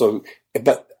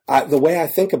 but the way I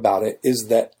think about it is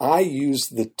that I use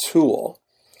the tool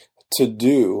to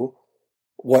do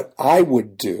what I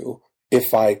would do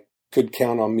if I could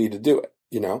count on me to do it.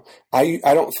 I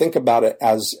don't think about it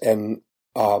as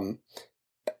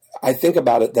I think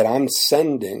about it that I'm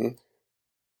sending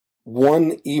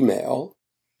one email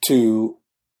to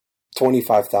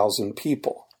 25,000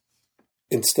 people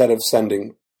instead of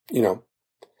sending, no,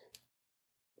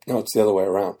 it's the other way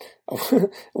around.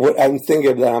 What I'm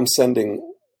thinking that I'm sending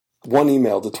one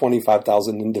email to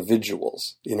 25,000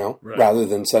 individuals, right. rather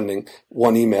than sending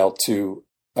one email to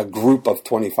a group of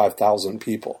 25,000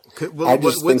 people. Okay, well,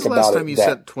 when's the last time you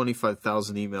sent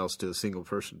 25,000 emails to a single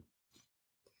person?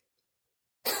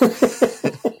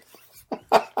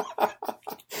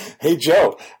 Hey,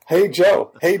 Joe. Hey,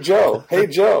 Joe. Hey, Joe. Hey,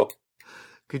 Joe.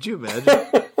 Could you imagine?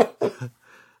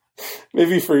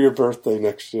 Maybe for your birthday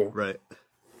next year. Right.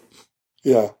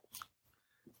 Yeah.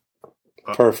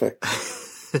 Perfect.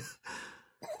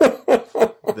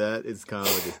 That is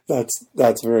comedy.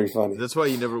 That's very funny. That's why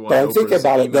you never want. But I'm thinking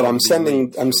about it that I'm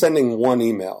sending one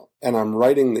email, and I'm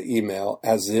writing the email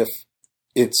as if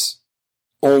it's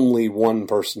only one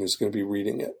person who's going to be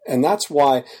reading it. And that's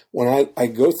why when I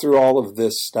go through all of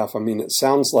this stuff, I mean, it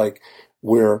sounds like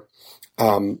we're,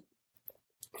 we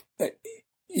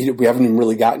haven't even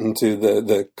really gotten to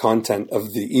the content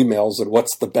of the emails and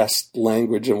what's the best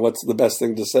language and what's the best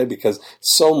thing to say, because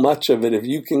so much of it, if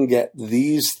you can get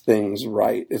these things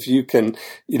right, if you can,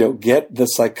 get the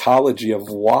psychology of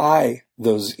why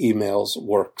those emails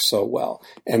work so well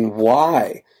and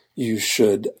why you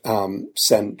should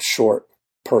send short,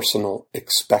 personal,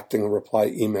 expecting a reply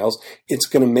emails, it's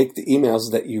going to make the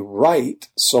emails that you write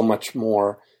so much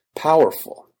more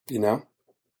powerful, Yeah,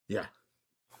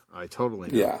 I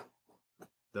totally know. Yeah.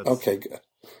 Okay, good.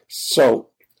 So,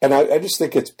 and I just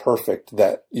think it's perfect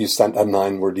that you sent a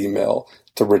 9-word email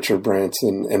to Richard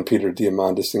Branson and Peter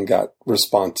Diamandis and got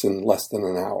response in less than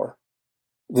an hour.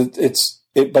 But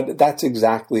that's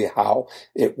exactly how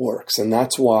it works. And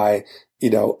that's why,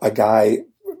 a guy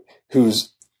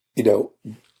who's,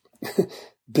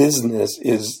 business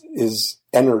is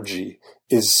energy,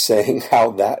 is saying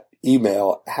how that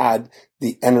email had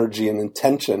the energy and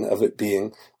intention of it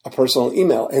being a personal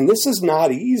email. And this is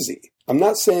not easy. I'm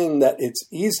not saying that it's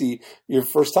easy your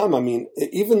first time. I mean,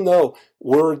 even though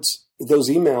those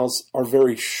emails are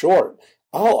very short,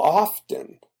 I'll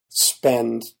often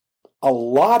spend a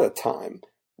lot of time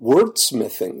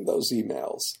wordsmithing those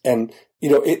emails. And,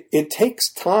 it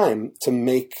takes time to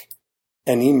make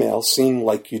an email seem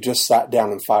like you just sat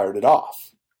down and fired it off.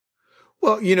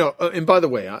 Well, and by the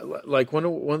way, like one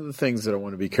of the things that I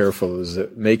want to be careful is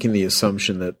that making the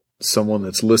assumption that someone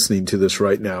that's listening to this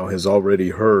right now has already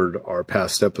heard our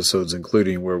past episodes,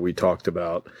 including where we talked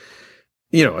about,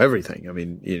 everything. I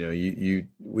mean,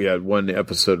 we had one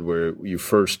episode where you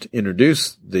first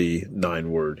introduced the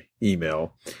 9-word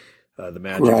email, the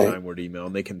magic 9-word email,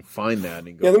 and they can find that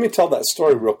and go. Yeah, let me tell that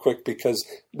story real quick, because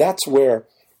that's where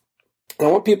I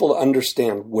want people to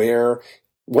understand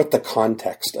what the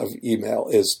context of email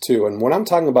is too. And when I'm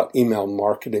talking about email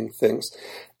marketing things,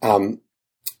 I'm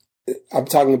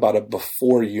talking about a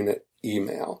before unit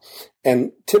email.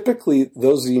 And typically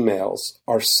those emails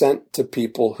are sent to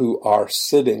people who are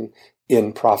sitting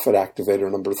in Profit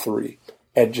Activator number 3,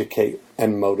 educate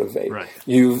and motivate. Right.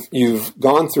 You've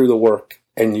gone through the work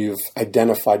and you've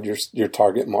identified your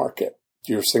target market,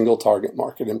 your single target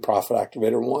market in Profit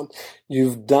Activator 1.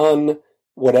 You've done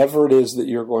whatever it is that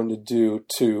you're going to do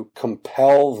to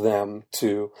compel them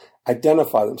to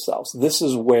identify themselves. This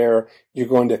is where you're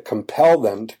going to compel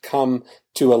them to come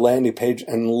to a landing page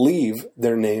and leave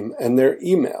their name and their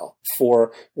email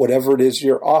for whatever it is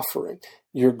you're offering.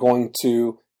 You're going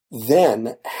to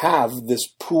then have this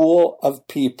pool of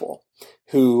people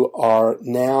who are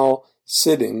now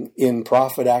sitting in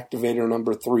Profit Activator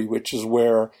number 3, which is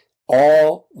where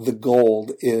all the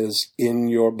gold is in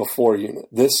your before unit.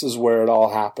 This is where it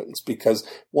all happens, because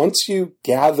once you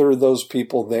gather those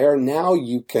people there, now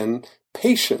you can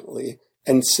patiently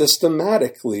and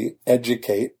systematically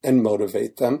educate and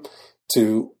motivate them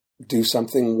to do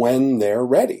something when they're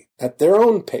ready, at their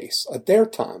own pace, at their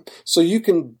time. So you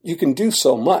can do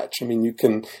so much. I mean, you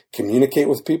can communicate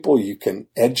with people, you can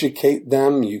educate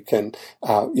them, you can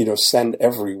send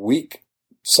every week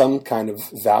some kind of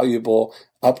valuable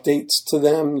updates to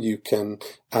them. You can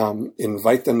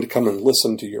invite them to come and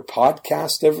listen to your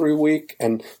podcast every week.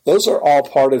 And those are all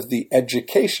part of the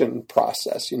education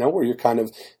process, where you're kind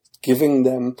of giving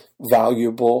them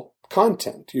valuable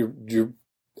content. You're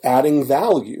adding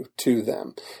value to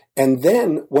them. And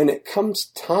then when it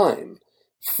comes time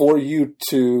for you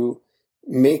to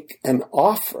make an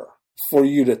offer, for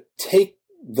you to take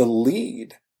the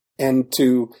lead and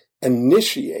to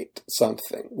initiate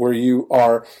something where you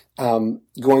are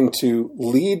going to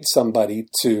lead somebody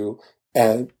to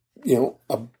a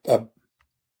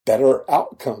better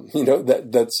outcome,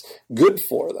 that's good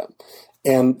for them,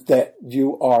 and that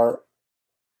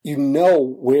you know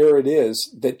where it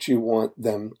is that you want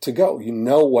them to go. You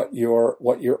know what your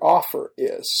offer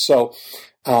is. So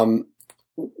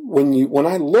when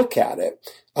I look at it,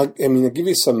 I'll give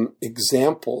you some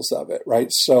examples of it,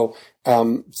 right? So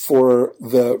for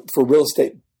real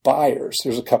estate buyers,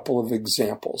 there's a couple of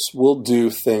examples. We'll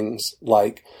do things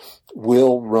like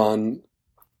we'll run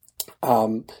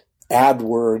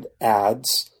AdWord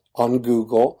ads on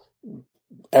Google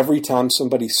every time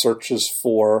somebody searches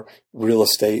for real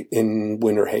estate in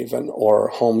Winter Haven or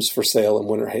homes for sale in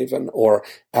Winter Haven or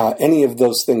any of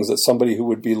those things that somebody who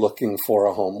would be looking for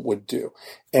a home would do.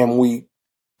 And we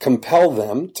compel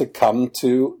them to come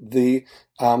to the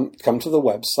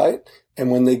website.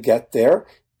 And when they get there,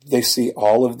 they see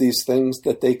all of these things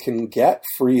that they can get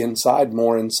free inside,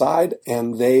 more inside,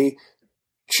 and they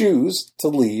choose to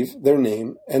leave their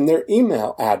name and their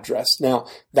email address. Now,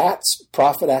 that's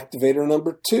Profit Activator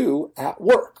number 2 at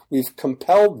work. We've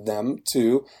compelled them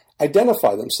to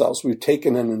identify themselves. We've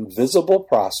taken an invisible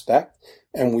prospect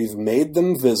and we've made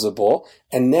them visible.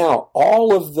 And now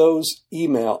all of those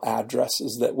email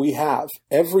addresses that we have,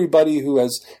 everybody who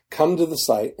has come to the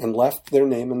site and left their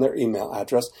name and their email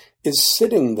address is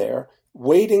sitting there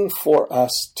waiting for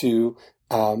us to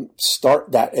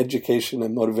start that education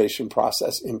and motivation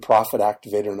process in Profit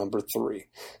Activator number 3.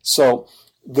 So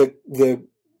the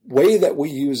way that we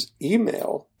use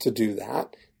email to do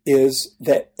that is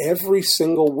that every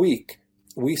single week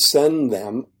we send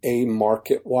them a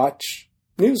Market Watch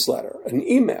newsletter, an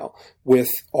email with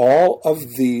all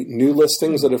of the new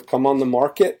listings that have come on the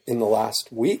market in the last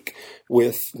week,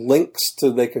 with links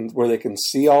to where they can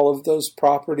see all of those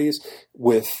properties,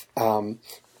 with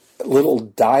little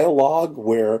dialogue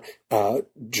where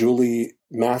Julie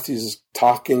Matthews is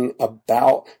talking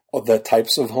about the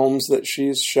types of homes that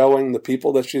she's showing, the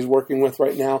people that she's working with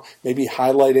right now, maybe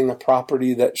highlighting a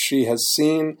property that she has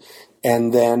seen,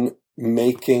 and then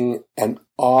making an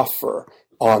offer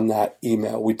on that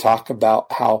email. We talk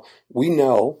about how we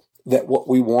know that what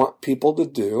we want people to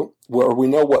do, or we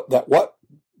know what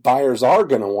buyers are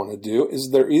going to want to do, is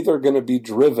they're either going to be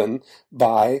driven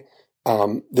by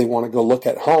they want to go look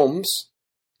at homes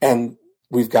and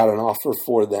we've got an offer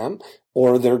for them,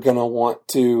 or they're going to want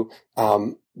to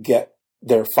get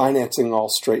their financing all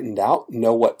straightened out,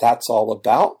 know what that's all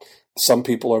about. Some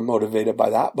people are motivated by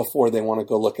that before they want to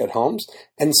go look at homes.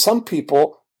 And some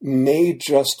people may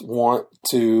just want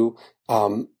to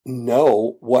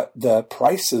know what the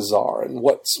prices are and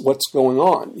what's going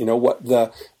on,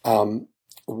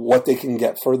 what they can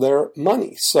get for their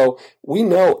money. So we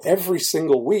know every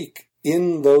single week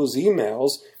in those emails,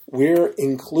 we're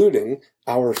including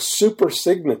our super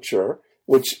signature,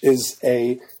 which is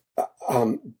in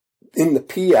the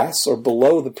PS or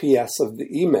below the PS of the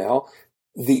email,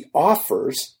 the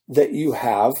offers that you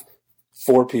have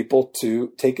for people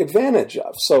to take advantage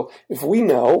of. So if we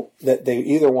know that they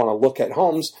either want to look at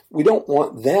homes, we don't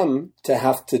want them to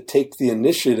have to take the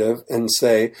initiative and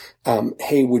say,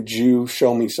 hey, would you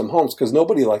show me some homes? Because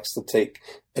nobody likes to take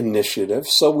initiative.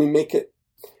 So we make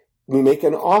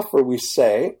an offer. We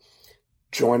say,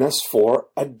 join us for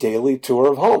a daily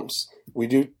tour of homes. We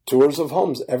do tours of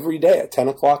homes every day at 10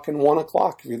 o'clock and 1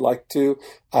 o'clock. If you'd like to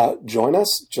join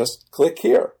us, just click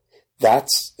here.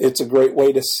 it's a great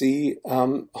way to see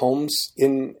homes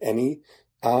in any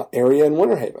area in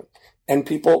Winter Haven. And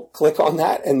people click on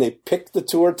that and they pick the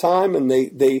tour time and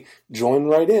they join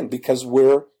right in because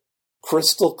we're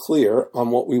crystal clear on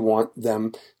what we want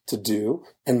them to do.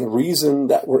 And the reason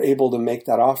that we're able to make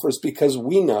that offer is because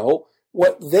we know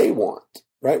what they want,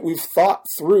 right? We've thought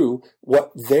through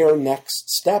what their next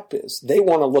step is. They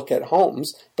want to look at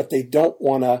homes, but they don't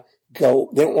want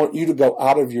you to go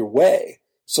out of your way.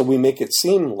 So we make it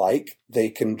seem like they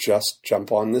can just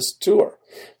jump on this tour.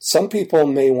 Some people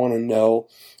may want to know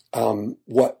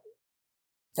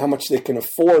how much they can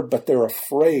afford, but they're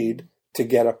afraid to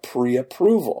get a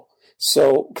pre-approval.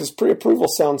 So, because pre-approval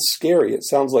sounds scary. It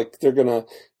sounds like they're going to,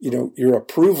 your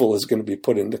approval is going to be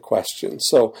put into question.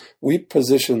 So we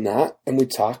position that and we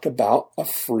talk about a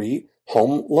free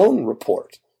home loan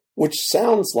report, which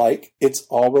sounds like it's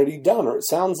already done, or it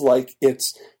sounds like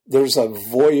there's a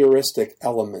voyeuristic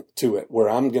element to it where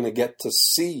I'm going to get to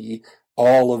see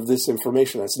all of this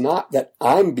information. It's not that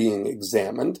I'm being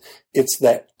examined. It's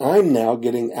that I'm now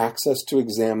getting access to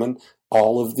examine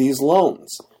all of these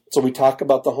loans. So we talk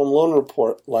about the home loan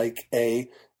report like we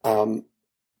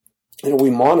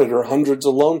monitor hundreds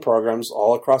of loan programs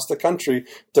all across the country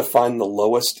to find the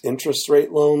lowest interest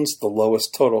rate loans, the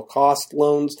lowest total cost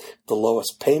loans, the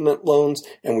lowest payment loans,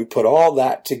 and we put all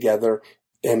that together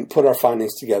and put our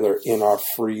findings together in our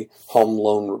free home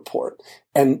loan report.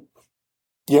 And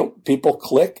people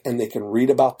click and they can read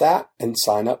about that and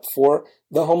sign up for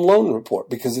the home loan report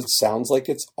because it sounds like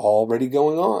it's already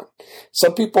going on.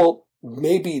 Some people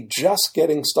may be just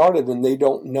getting started and they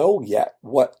don't know yet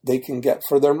what they can get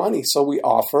for their money. So we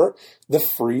offer the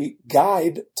free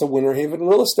guide to Winter Haven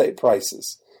real estate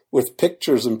prices with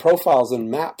pictures and profiles and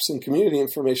maps and community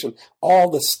information, all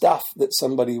the stuff that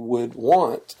somebody would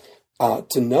want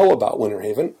to know about Winter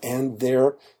Haven, and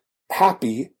they're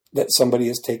happy that somebody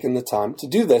has taken the time to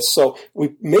do this. So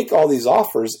we make all these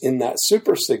offers in that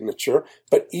super signature,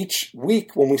 but each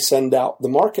week when we send out the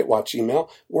Market Watch email,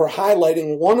 we're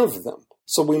highlighting one of them.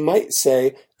 So we might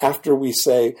say, after we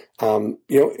say,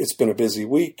 it's been a busy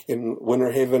week in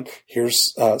Winter Haven,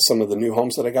 here's some of the new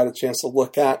homes that I got a chance to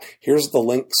look at. Here's the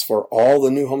links for all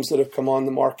the new homes that have come on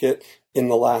the market in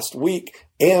the last week.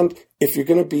 And if you're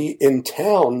going to be in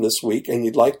town this week and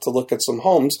you'd like to look at some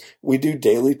homes, we do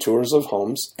daily tours of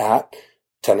homes at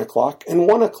 10 o'clock and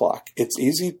 1 o'clock. It's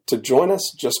easy to join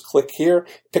us. Just click here,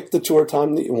 pick the tour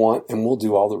time that you want, and we'll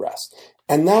do all the rest.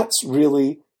 And that's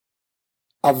really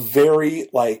a very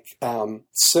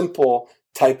simple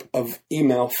type of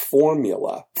email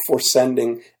formula for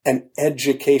sending an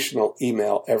educational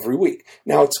email every week.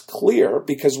 Now it's clear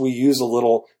because we use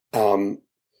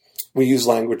we use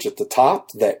language at the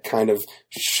top that kind of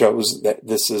shows that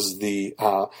this is the,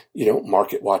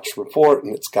 Market Watch report,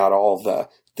 and it's got all the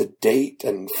date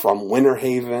and from Winter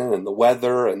Haven and the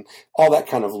weather and all that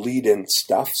kind of lead-in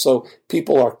stuff. So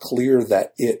people are clear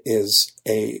that it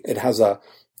has a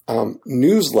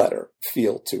newsletter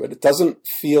feel to it. It doesn't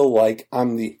feel like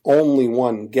I'm the only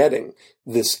one getting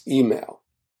this email.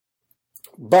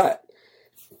 But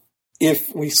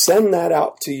if we send that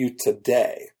out to you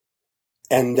today,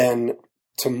 and then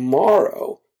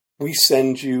tomorrow we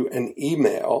send you an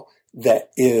email that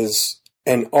is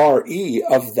an RE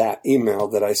of that email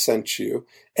that I sent you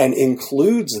and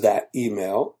includes that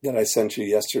email that I sent you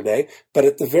yesterday, but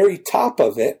at the very top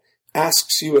of it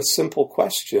asks you a simple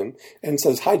question and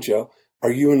says, "Hi, Joe,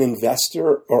 are you an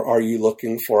investor or are you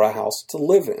looking for a house to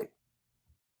live in?"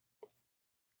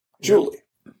 Julie,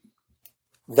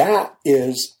 that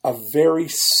is a very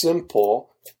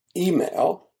simple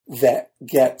email that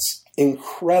gets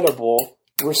incredible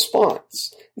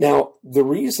response. Now, the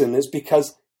reason is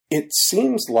because it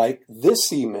seems like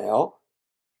this email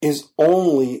is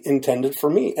only intended for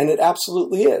me, and it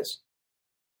absolutely is.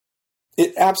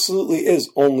 It absolutely is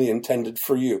only intended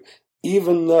for you,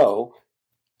 even though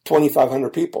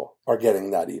 2,500 people are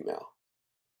getting that email.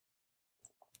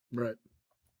 Right.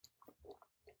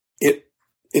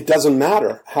 It doesn't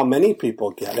matter how many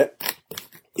people get it.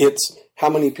 It's how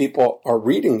many people are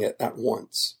reading it at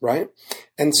once, right?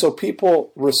 And so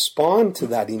people respond to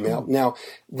that email. Now,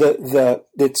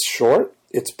 it's short,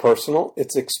 it's personal,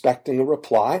 it's expecting a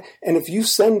reply. And if you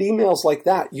send emails like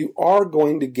that, you are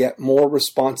going to get more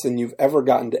response than you've ever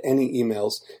gotten to any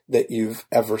emails that you've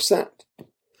ever sent.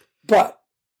 But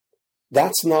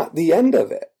that's not the end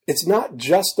of it. It's not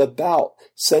just about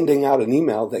sending out an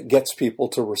email that gets people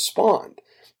to respond.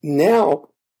 Now,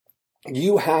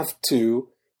 you have to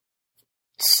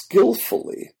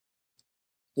skillfully,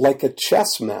 like a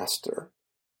chess master,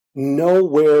 know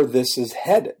where this is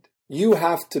headed. You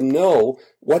have to know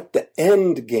what the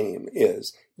end game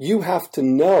is. you have to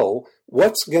know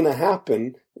what's going to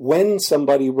happen when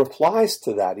somebody replies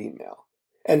to that email.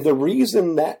 And the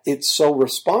reason that it's so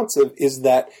responsive is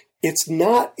that it's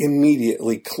not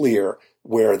immediately clear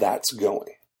where that's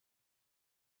going.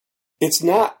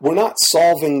 We're not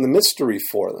solving the mystery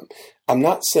for them. I'm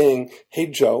not saying, hey,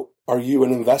 Joe, are you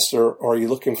an investor or are you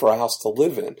looking for a house to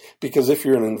live in? Because if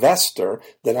you're an investor,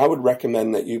 then I would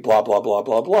recommend that you blah, blah, blah,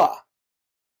 blah, blah.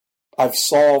 I've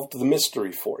solved the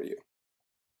mystery for you.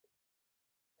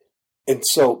 And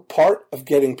so part of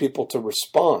getting people to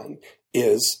respond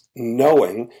is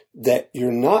knowing that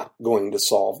you're not going to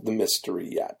solve the mystery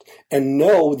yet, and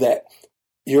know that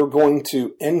you're going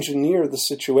to engineer the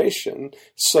situation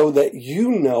so that you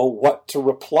know what to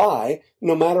reply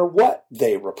no matter what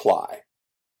they reply.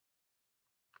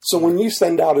 So when you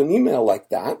send out an email like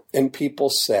that and people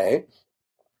say,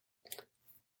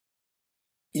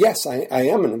 yes, I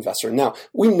am an investor. Now,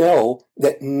 we know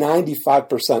that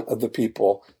 95% of the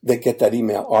people that get that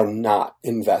email are not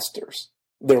investors.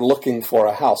 They're looking for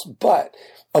a house. But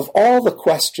of all the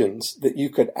questions that you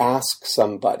could ask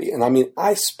somebody, and I mean,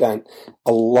 I spent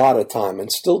a lot of time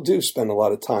and still do spend a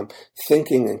lot of time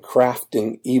thinking and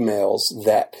crafting emails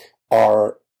that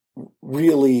are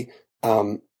really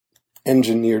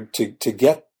engineered to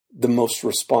get the most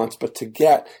response, but to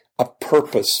get a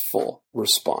purposeful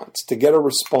response, to get a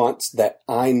response that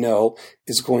I know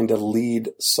is going to lead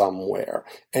somewhere.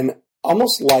 And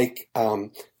almost like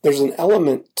there's an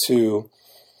element to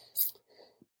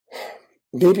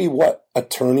maybe what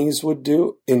attorneys would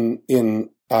do in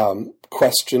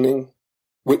questioning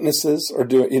witnesses, or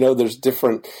do, there's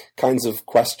different kinds of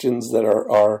questions that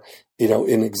are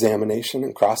in examination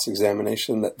and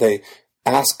cross-examination that they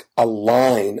ask a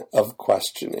line of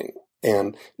questioning.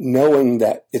 And knowing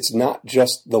that it's not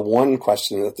just the one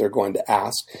question that they're going to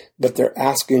ask, but they're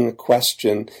asking a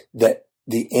question that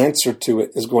the answer to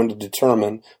it is going to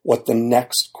determine what the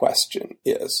next question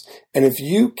is. And if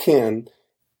you can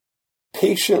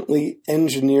patiently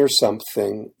engineer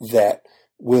something that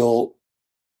will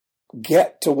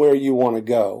get to where you want to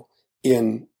go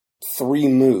in 3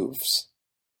 moves,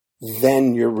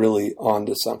 then you're really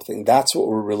onto something. That's what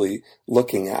we're really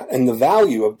looking at. And the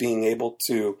value of being able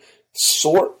to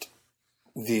sort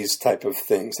these type of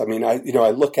things. I mean, I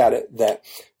look at it that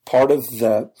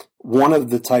one of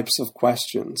the types of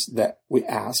questions that we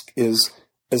ask is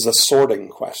a sorting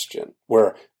question,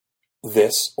 where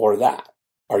this or that.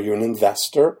 Are you an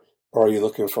investor or are you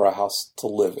looking for a house to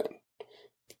live in?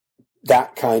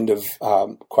 That kind of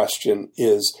question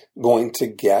is going to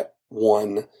get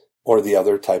one or the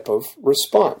other type of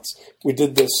response. We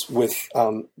did this with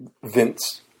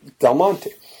Vince Del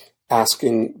Monte,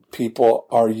 asking people,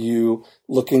 are you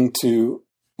looking to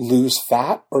lose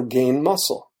fat or gain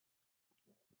muscle?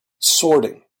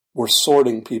 Sorting. We're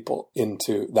sorting people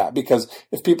into that, because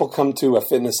if people come to a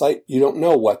fitness site, you don't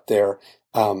know what their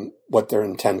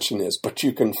intention is, but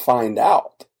you can find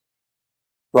out,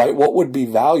 right? What would be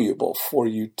valuable for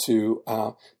you to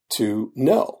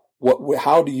know?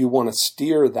 How do you want to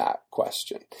steer that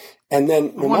question? And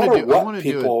then I want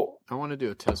to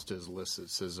do a test to his list that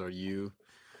says, are you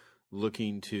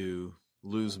looking to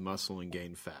lose muscle and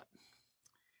gain fat?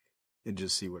 And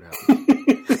just see what happens.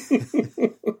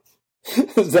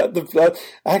 Is that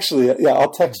actually, yeah,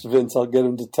 I'll text Vince. I'll get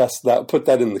him to test that. Put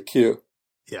that in the queue.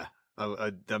 Yeah.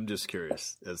 I'm just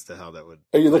curious as to how that would.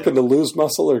 Are you looking to lose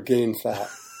muscle or gain fat?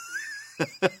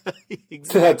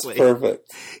 Exactly. That's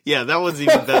perfect. Yeah, that one's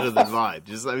even better than mine.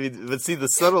 But see, the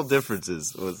subtle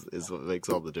differences is what makes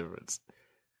all the difference.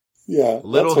 Yeah.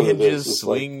 Little hinges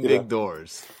swing big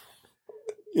doors.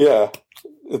 Yeah.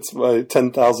 It's my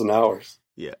 10,000 hours.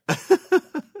 Yeah.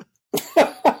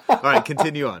 All right,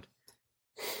 continue on.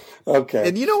 Okay.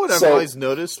 And you know what I've always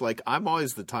noticed? Like, I'm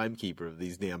always the timekeeper of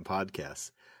these damn podcasts.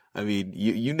 I mean,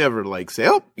 you never say,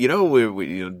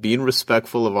 we're being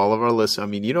respectful of all of our listeners. I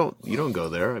mean, you don't go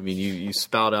there. I mean, you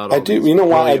spout out all these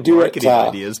marketing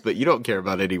ideas, but you don't care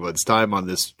about anyone's time on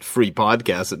this free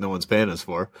podcast that no one's paying us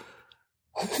for.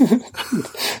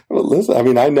 Well, listen, I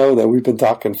mean, I know that we've been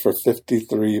talking for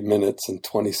 53 minutes and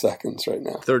 20 seconds right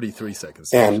now. 33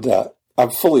 seconds. And I'm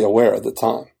fully aware of the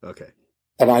time. Okay.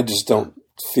 And I just don't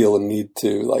feel a need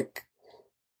to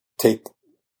take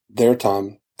their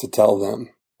time to tell them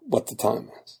what the time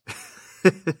is.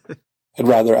 I'd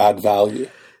rather add value.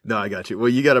 No, I got you. Well,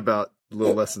 you got about a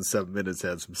little less than 7 minutes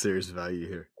to add some serious value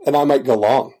here. And I might go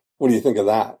long. What do you think of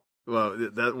that? Well,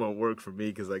 that won't work for me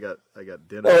because I got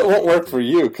dinner. Oh, it won't work for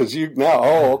you because you now.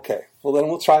 Oh, okay. Well, then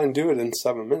we'll try and do it in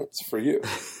 7 minutes for you.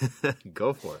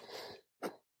 Go for it.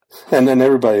 And then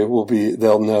everybody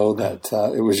they'll know that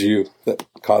it was you that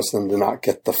caused them to not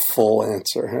get the full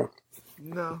answer here.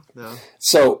 No.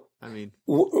 So, I mean,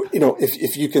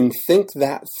 if you can think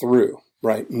that through,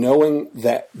 right, knowing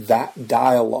that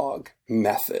dialogue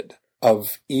method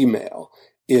of email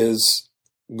is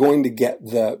going to get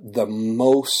the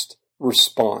most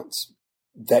response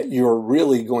that you're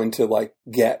really going to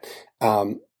get.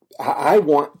 I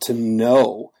want to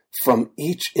know from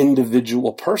each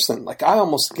individual person. I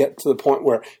almost get to the point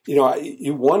where,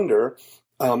 you wonder,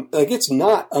 it's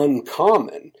not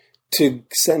uncommon to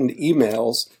send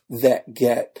emails that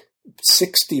get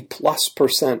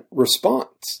 60+%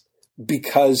 response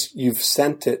because you've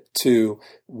sent it to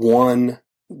one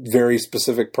very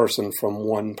specific person from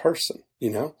one person,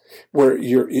 where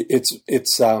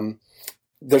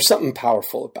there's something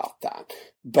powerful about that,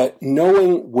 but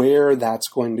knowing where that's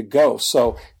going to go.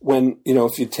 So when,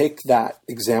 if you take that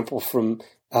example from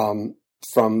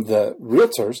the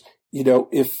realtors,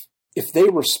 if they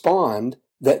respond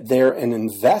that they're an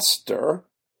investor,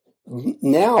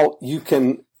 now you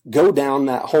can go down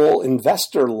that whole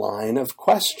investor line of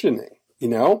questioning,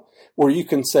 where you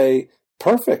can say,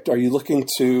 perfect. Are you looking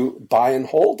to buy and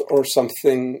hold or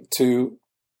something to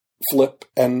flip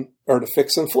or to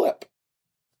fix and flip?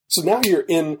 So now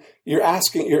you're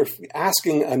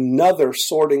asking another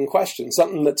sorting question,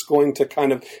 something that's going to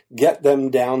kind of get them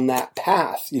down that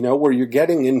path, where you're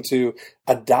getting into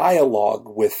a dialogue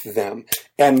with them.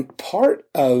 And part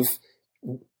of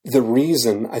the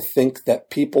reason I think that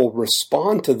people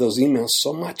respond to those emails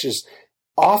so much is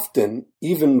often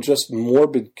even just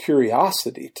morbid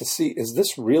curiosity to see, is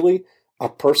this really a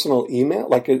personal email?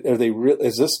 Are they real?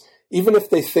 Is this, even if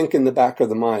they think in the back of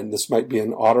the mind, this might be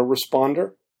an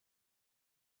autoresponder?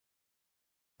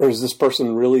 Or is this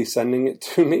person really sending it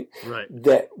to me? Right.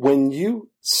 That when you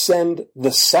send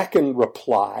the second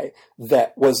reply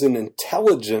that was an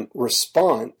intelligent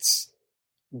response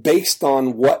based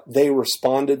on what they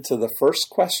responded to the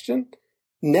first question,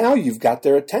 now you've got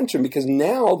their attention because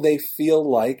now they feel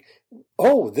like,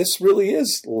 oh, this really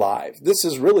is live. This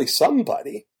is really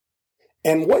somebody.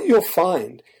 And what you'll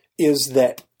find is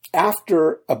that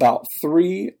after about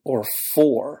 3 or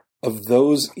 4 of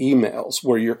those emails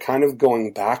where you're kind of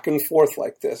going back and forth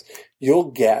like this, you'll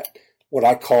get what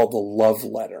I call the love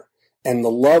letter. And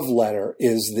the love letter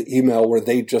is the email where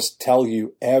they just tell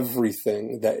you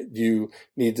everything that you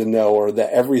need to know, or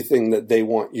everything that they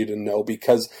want you to know,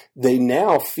 because they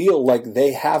now feel like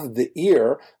they have the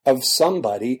ear of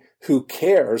somebody who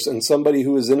cares and somebody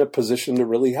who is in a position to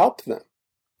really help them.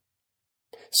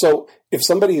 So if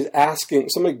somebody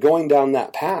going down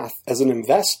that path as an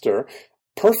investor,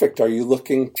 perfect. Are you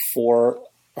looking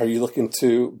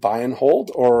to buy and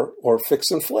hold or fix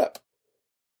and flip?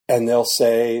 And they'll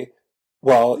say,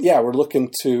 well, yeah, we're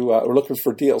looking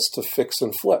for deals to fix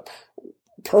and flip.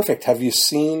 Perfect. Have you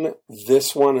seen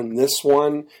this one and this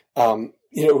one?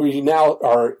 We now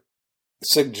are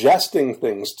suggesting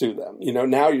things to them.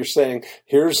 Now you're saying,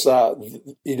 here's,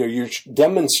 you're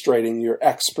demonstrating your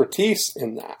expertise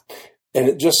in that. And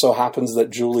it just so happens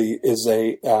that Julie is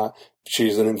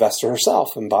she's an investor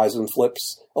herself and buys and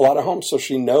flips a lot of homes. So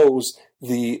she knows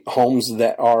the homes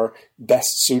that are best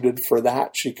suited for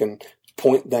that. She can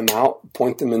point them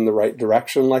in the right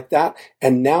direction like that.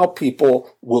 And now people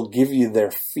will give you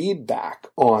their feedback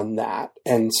on that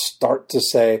and start to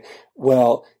say,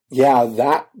 well, yeah,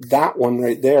 that one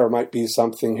right there might be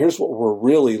something. Here's what we're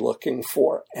really looking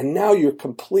for. And now you're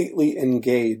completely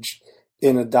engaged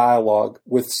in a dialogue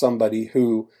with somebody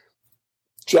who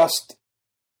just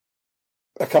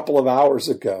a couple of hours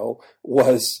ago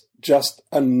was just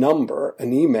an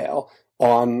email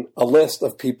on a list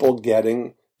of people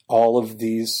getting all of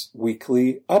these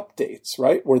weekly updates,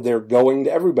 right? Where they're going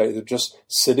to everybody. They're just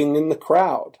sitting in the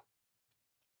crowd.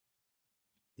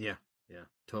 Yeah,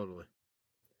 totally.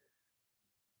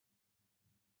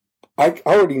 I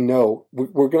already know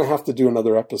we're going to have to do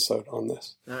another episode on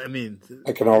this. I mean,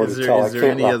 I can already tell. Is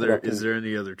there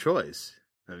any other choice?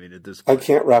 I mean, at this point, I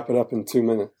can't wrap it up in 2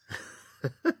 minutes.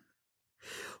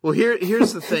 Well,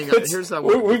 here's the thing.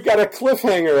 We've got a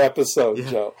cliffhanger episode, yeah.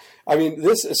 Joe. I mean,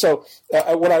 this. So,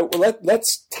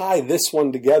 let's tie this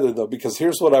one together though, because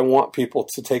here's what I want people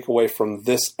to take away from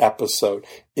this episode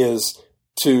is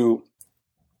to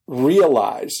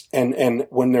realize, and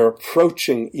when they're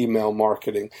approaching email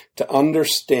marketing, to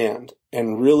understand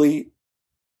and really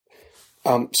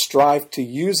strive to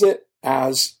use it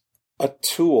as a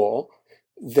tool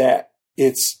that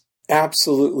it's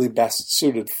absolutely best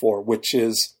suited for, which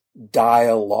is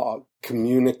dialogue,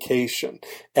 communication.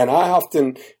 And I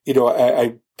often,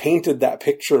 I painted that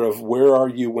picture of where are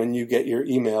you when you get your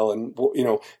email, and,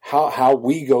 how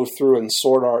we go through and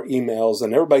sort our emails,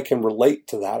 and everybody can relate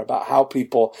to that about how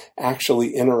people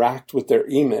actually interact with their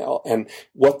email and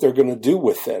what they're going to do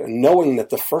with it. And knowing that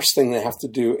the first thing they have to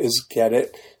do is get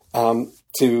it,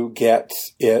 to get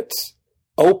it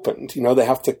opened. They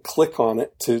have to click on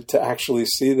it to actually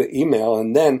see the email,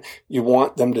 and then you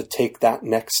want them to take that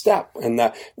next step. And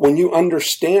that when you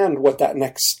understand what that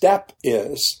next step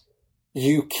is,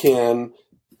 you can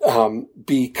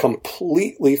be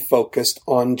completely focused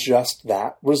on just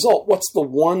that result. What's the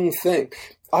one thing?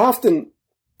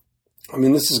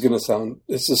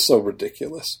 This is so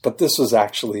ridiculous, but this is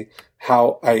actually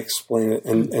how I explain it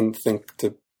and think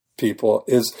to people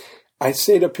is I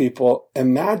say to people,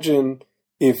 imagine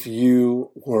if you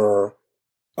were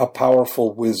a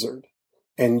powerful wizard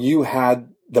and you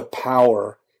had the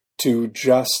power to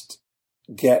just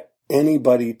get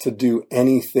anybody to do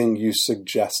anything you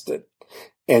suggested,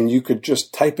 and you could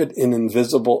just type it in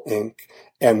invisible ink,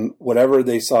 and whatever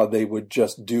they saw, they would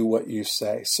just do what you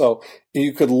say. So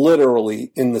you could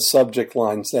literally in the subject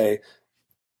line say,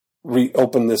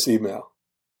 open this email,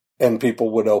 and people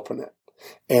would open it.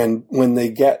 And when they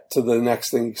get to the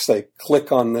next thing, you say,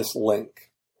 click on this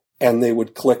link. And they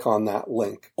would click on that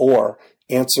link, or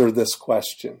answer this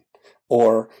question,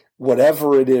 or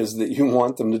whatever it is that you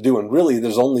want them to do. And really,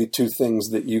 there's only two things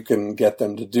that you can get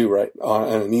them to do right on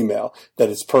an email that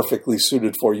is perfectly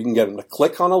suited for. You can get them to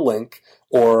click on a link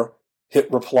or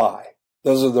hit reply.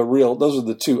 Those are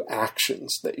the two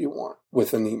actions that you want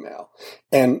with an email.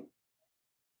 And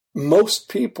most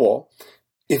people,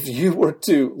 if you were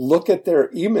to look at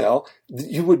their email,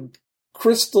 you would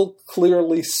crystal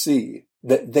clearly see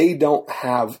that they don't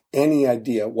have any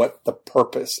idea what the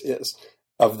purpose is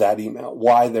of that email,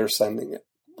 why they're sending it,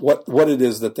 what it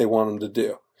is that they want them to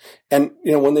do. And,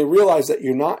 when they realize that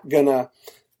you're not going to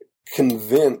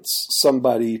convince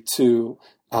somebody to,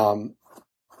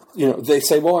 they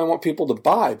say, well, I want people to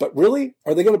buy, but really,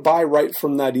 are they going to buy right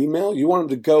from that email? You want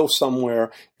them to go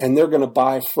somewhere and they're going to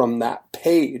buy from that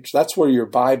page. That's where your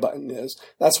buy button is.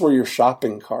 That's where your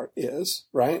shopping cart is,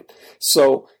 right?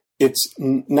 So it's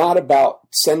not about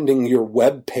sending your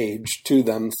web page to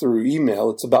them through email.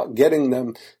 It's about getting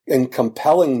them and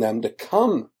compelling them to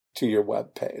come to your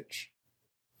web page.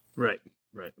 Right.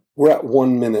 We're at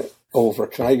 1 minute over.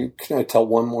 Can I tell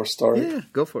one more story? Yeah,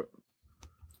 go for it.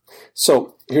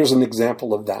 So here's an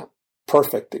example of that.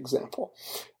 Perfect example.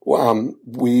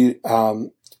 We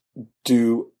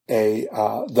do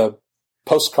the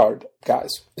postcard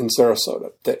guys in Sarasota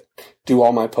that do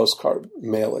all my postcard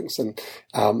mailings. And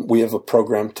we have a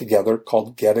program together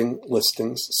called Getting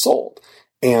Listings Sold.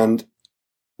 And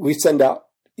we send out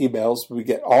emails. We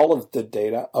get all of the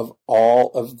data of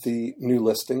all of the new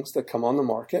listings that come on the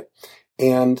market.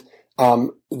 And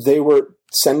they were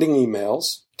sending emails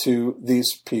to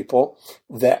these people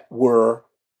that were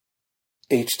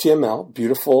HTML,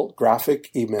 beautiful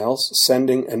graphic emails,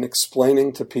 sending and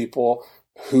explaining to people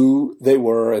who they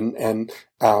were and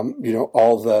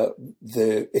all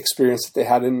the experience that they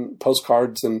had in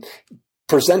postcards, and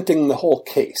presenting the whole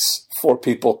case for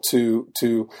people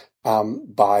to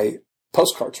buy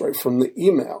postcards right from the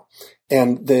email.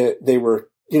 And they were,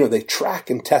 they track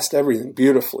and test everything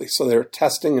beautifully. So they were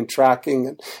testing and tracking,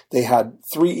 and they had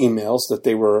 3 emails that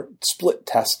they were split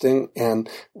testing. And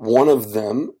one of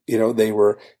them, they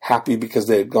were happy because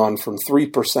they had gone from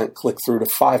 3% click through to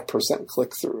 5%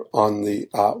 click through on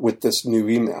with this new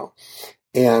email.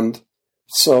 And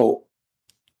so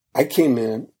I came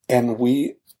in and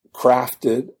we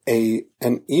crafted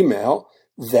an email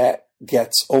that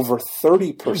gets over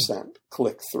 30%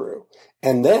 click through.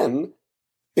 And then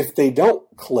if they don't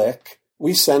click,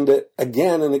 we send it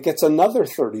again and it gets another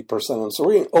 30%. So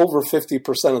we're getting over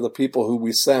 50% of the people who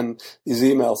we send these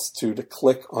emails to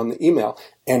click on the email.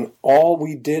 And all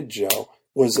we did, Joe,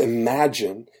 was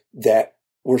imagine that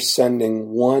we're sending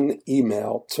one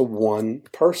email to one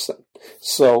person.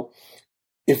 So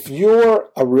if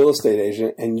you're a real estate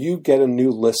agent and you get a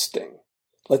new listing,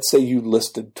 let's say you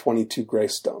listed 22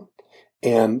 Greystone,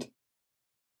 and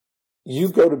you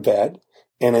go to bed,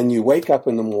 and then you wake up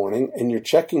in the morning and you're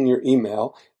checking your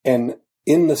email, and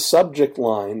in the subject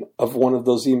line of one of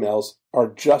those emails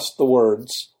are just the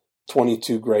words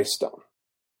 22 Greystone.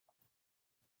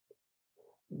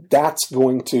 That's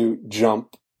going to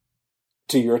jump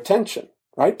to your attention,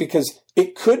 right? Because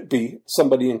it could be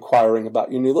somebody inquiring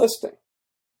about your new listing.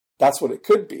 That's what it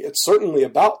could be. It's certainly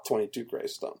about 22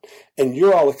 Greystone. And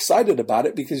you're all excited about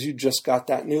it because you just got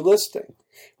that new listing.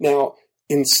 Now,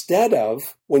 instead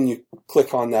of, when you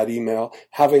click on that email,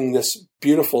 having this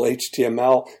beautiful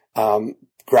HTML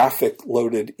graphic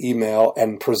loaded email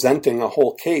and presenting a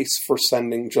whole case for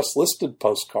sending just listed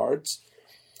postcards,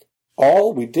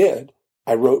 all we did,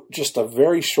 I wrote just a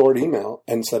very short email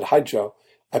and said, "Hi, Joe.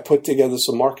 I put together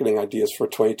some marketing ideas for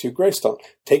 22 Greystone.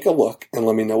 Take a look and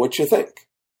let me know what you think."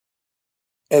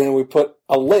 And then we put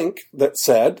a link that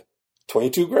said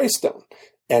 22 Greystone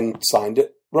and signed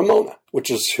it Ramona,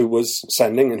 which is who was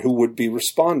sending and who would be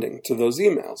responding to those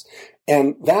emails.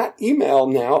 And that email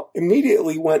now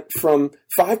immediately went from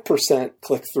 5%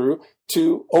 click-through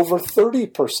to over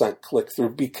 30%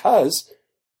 click-through because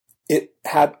it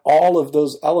had all of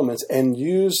those elements and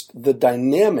used the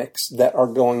dynamics that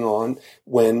are going on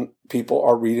when people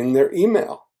are reading their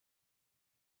email.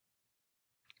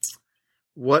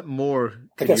 What more?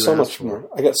 I got so much more.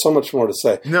 I got so much more to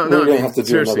say. No, we're going to have to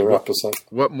do another episode.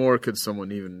 What more could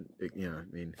someone even? I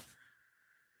mean,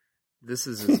 this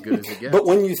is as good as it gets. But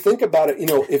when you think about it,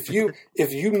 if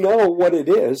you know what it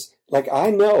is, like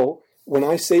I know when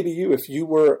I say to you, if you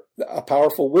were a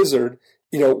powerful wizard,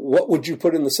 what would you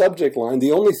put in the subject line?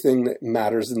 The only thing that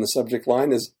matters in the subject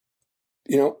line is,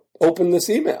 open this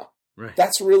email. Right.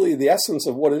 That's really the essence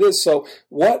of what it is. So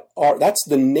that's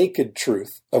the naked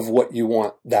truth of what you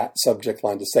want that subject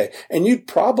line to say. And you'd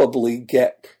probably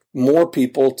get more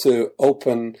people to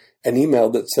open an email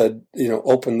that said,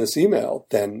 open this email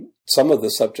than some of the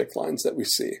subject lines that we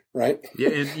see, right? Yeah,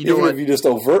 and even if you just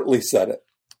overtly said it.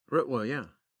 Right, well, yeah.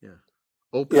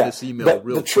 Open this email but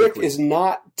real the trick quickly. is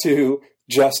not to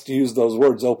just use those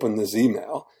words, open this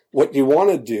email. What you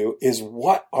want to do is,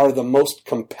 what are the most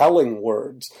compelling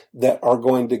words that are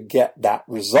going to get that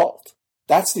result?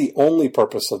 That's the only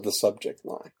purpose of the subject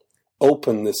line.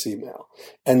 Open this email.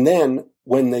 And then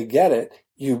when they get it,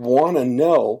 you want to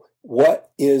know,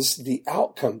 what is the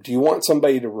outcome? Do you want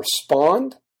somebody to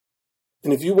respond?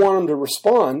 And if you want them to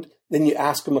respond, then you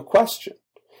ask them a question.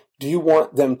 Do you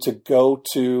want them to go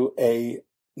to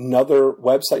another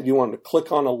website? Do you want them to click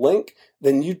on a link?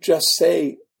 Then you just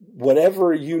say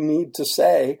whatever you need to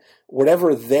say,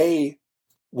 whatever they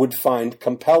would find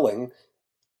compelling,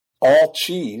 all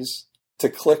cheese to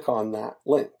click on that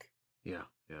link. Yeah,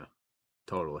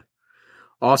 totally.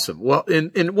 Awesome. Well,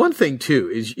 and one thing too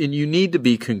is, and you need to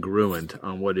be congruent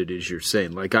on what it is you're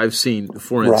saying. Like I've seen,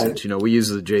 for instance, we use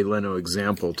the Jay Leno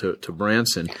example to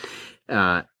Branson.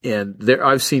 And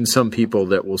I've seen some people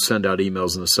that will send out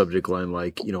emails in the subject line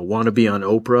like, want to be on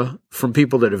Oprah, from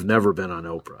people that have never been on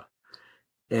Oprah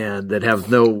and that have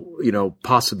no,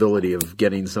 possibility of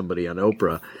getting somebody on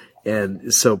Oprah.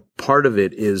 And so part of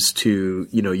it is to,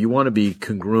 you want to be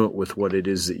congruent with what it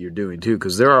is that you're doing too,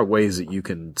 because there are ways that you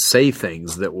can say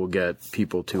things that will get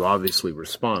people to obviously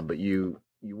respond, but you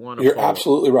want to. You're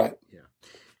absolutely right.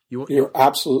 Yeah. You're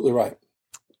absolutely right.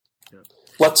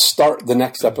 Let's start the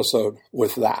next episode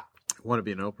with that. Want to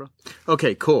be an Oprah?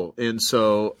 Okay, cool. And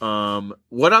so,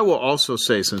 what I will also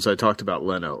say, since I talked about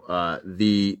Leno,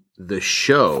 the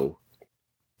show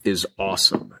is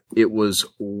awesome. It was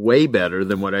way better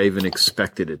than what I even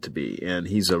expected it to be. And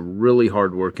he's a really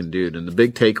hardworking dude. And the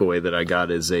big takeaway that I got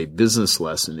as a business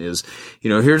lesson is,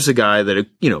 here's a guy that,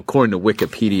 according to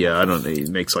Wikipedia, I don't know, he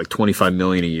makes like $25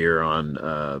 million a year on,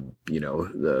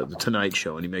 the Tonight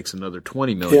Show, and he makes another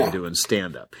 $20 million doing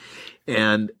stand up.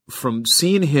 And from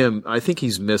seeing him, I think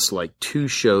he's missed like 2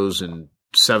 shows in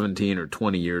 17 or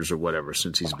 20 years or whatever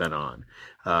since he's been on,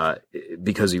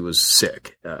 because he was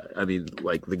sick.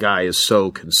 The guy is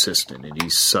so consistent, and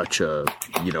he's such a,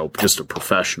 just a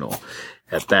professional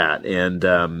at that. And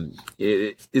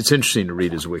it's interesting to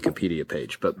read his Wikipedia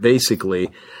page. But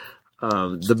basically,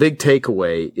 the big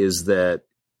takeaway is that,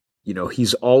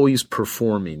 he's always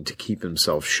performing to keep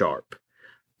himself sharp.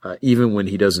 Even when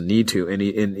he doesn't need to, and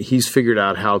he's figured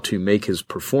out how to make his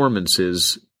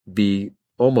performances be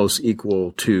almost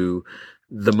equal to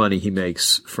the money he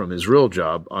makes from his real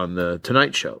job on the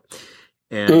Tonight Show.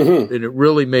 And, and it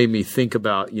really made me think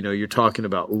about, you're talking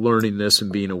about learning this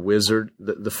and being a wizard.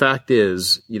 The fact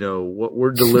is, what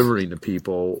we're delivering to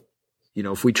people,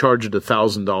 if we charge it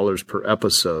 $1,000 per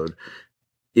episode,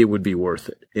 it would be worth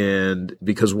it. And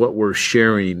because what we're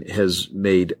sharing has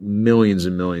made millions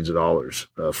and millions of dollars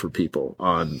for people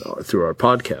through our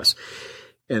podcast.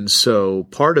 And so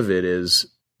part of it is,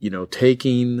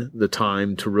 taking the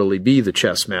time to really be the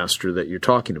chess master that you're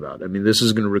talking about. I mean, this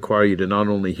is going to require you to not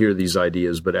only hear these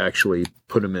ideas, but actually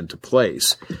put them into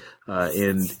place.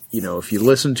 And, if you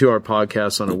listen to our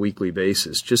podcast on a weekly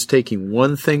basis, just taking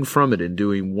one thing from it and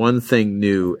doing one thing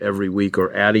new every week,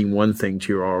 or adding one thing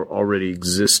to your already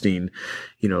existing,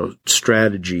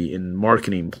 strategy and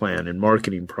marketing plan and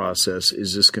marketing process,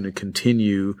 is just going to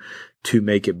continue to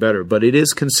make it better. But it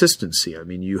is consistency. I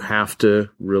mean, you have to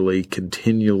really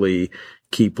continually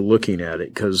keep looking at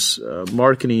it, because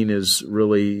marketing is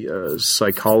really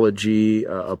psychology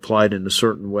applied in a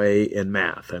certain way, and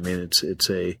math. I mean,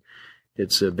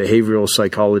 it's a behavioral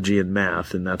psychology and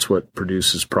math, and that's what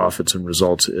produces profits and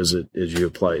results as you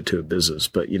apply it to a business.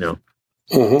 But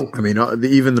I mean,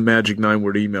 even the magic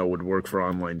 9-word email would work for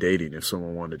online dating if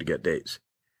someone wanted to get dates.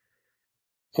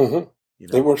 Mm-hmm.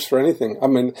 It works for anything. I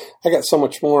mean, I got so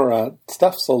much more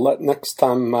stuff, so next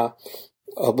time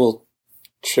we'll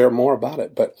share more about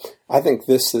it. But I think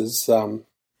this is a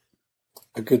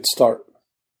good start.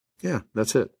 Yeah,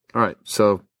 that's it. All right,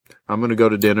 so I'm going to go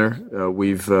to dinner.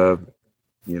 We've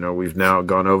now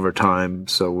gone over time,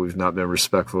 so we've not been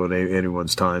respectful of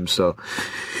anyone's time. So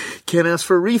can't ask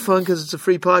for a refund because it's a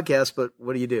free podcast. But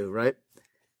what do you do, right?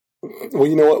 Well,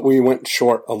 you know what? We went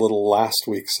short a little last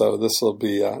week, so this will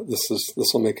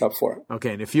make up for it.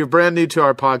 Okay, and if you're brand new to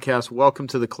our podcast, welcome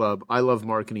to the club.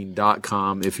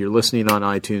 ilovemarketing.com. If you're listening on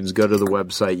iTunes, go to the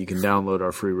website. You can download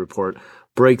our free report,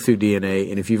 Breakthrough DNA.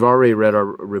 And if you've already read our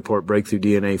report, Breakthrough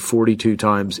DNA, 42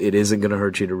 times, it isn't going to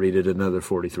hurt you to read it another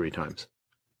 43 times.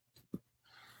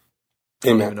 I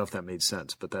don't even know if that made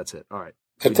sense, but that's it. All right.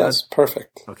 It does.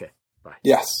 Perfect. Okay. Bye.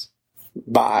 Yes.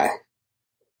 Bye.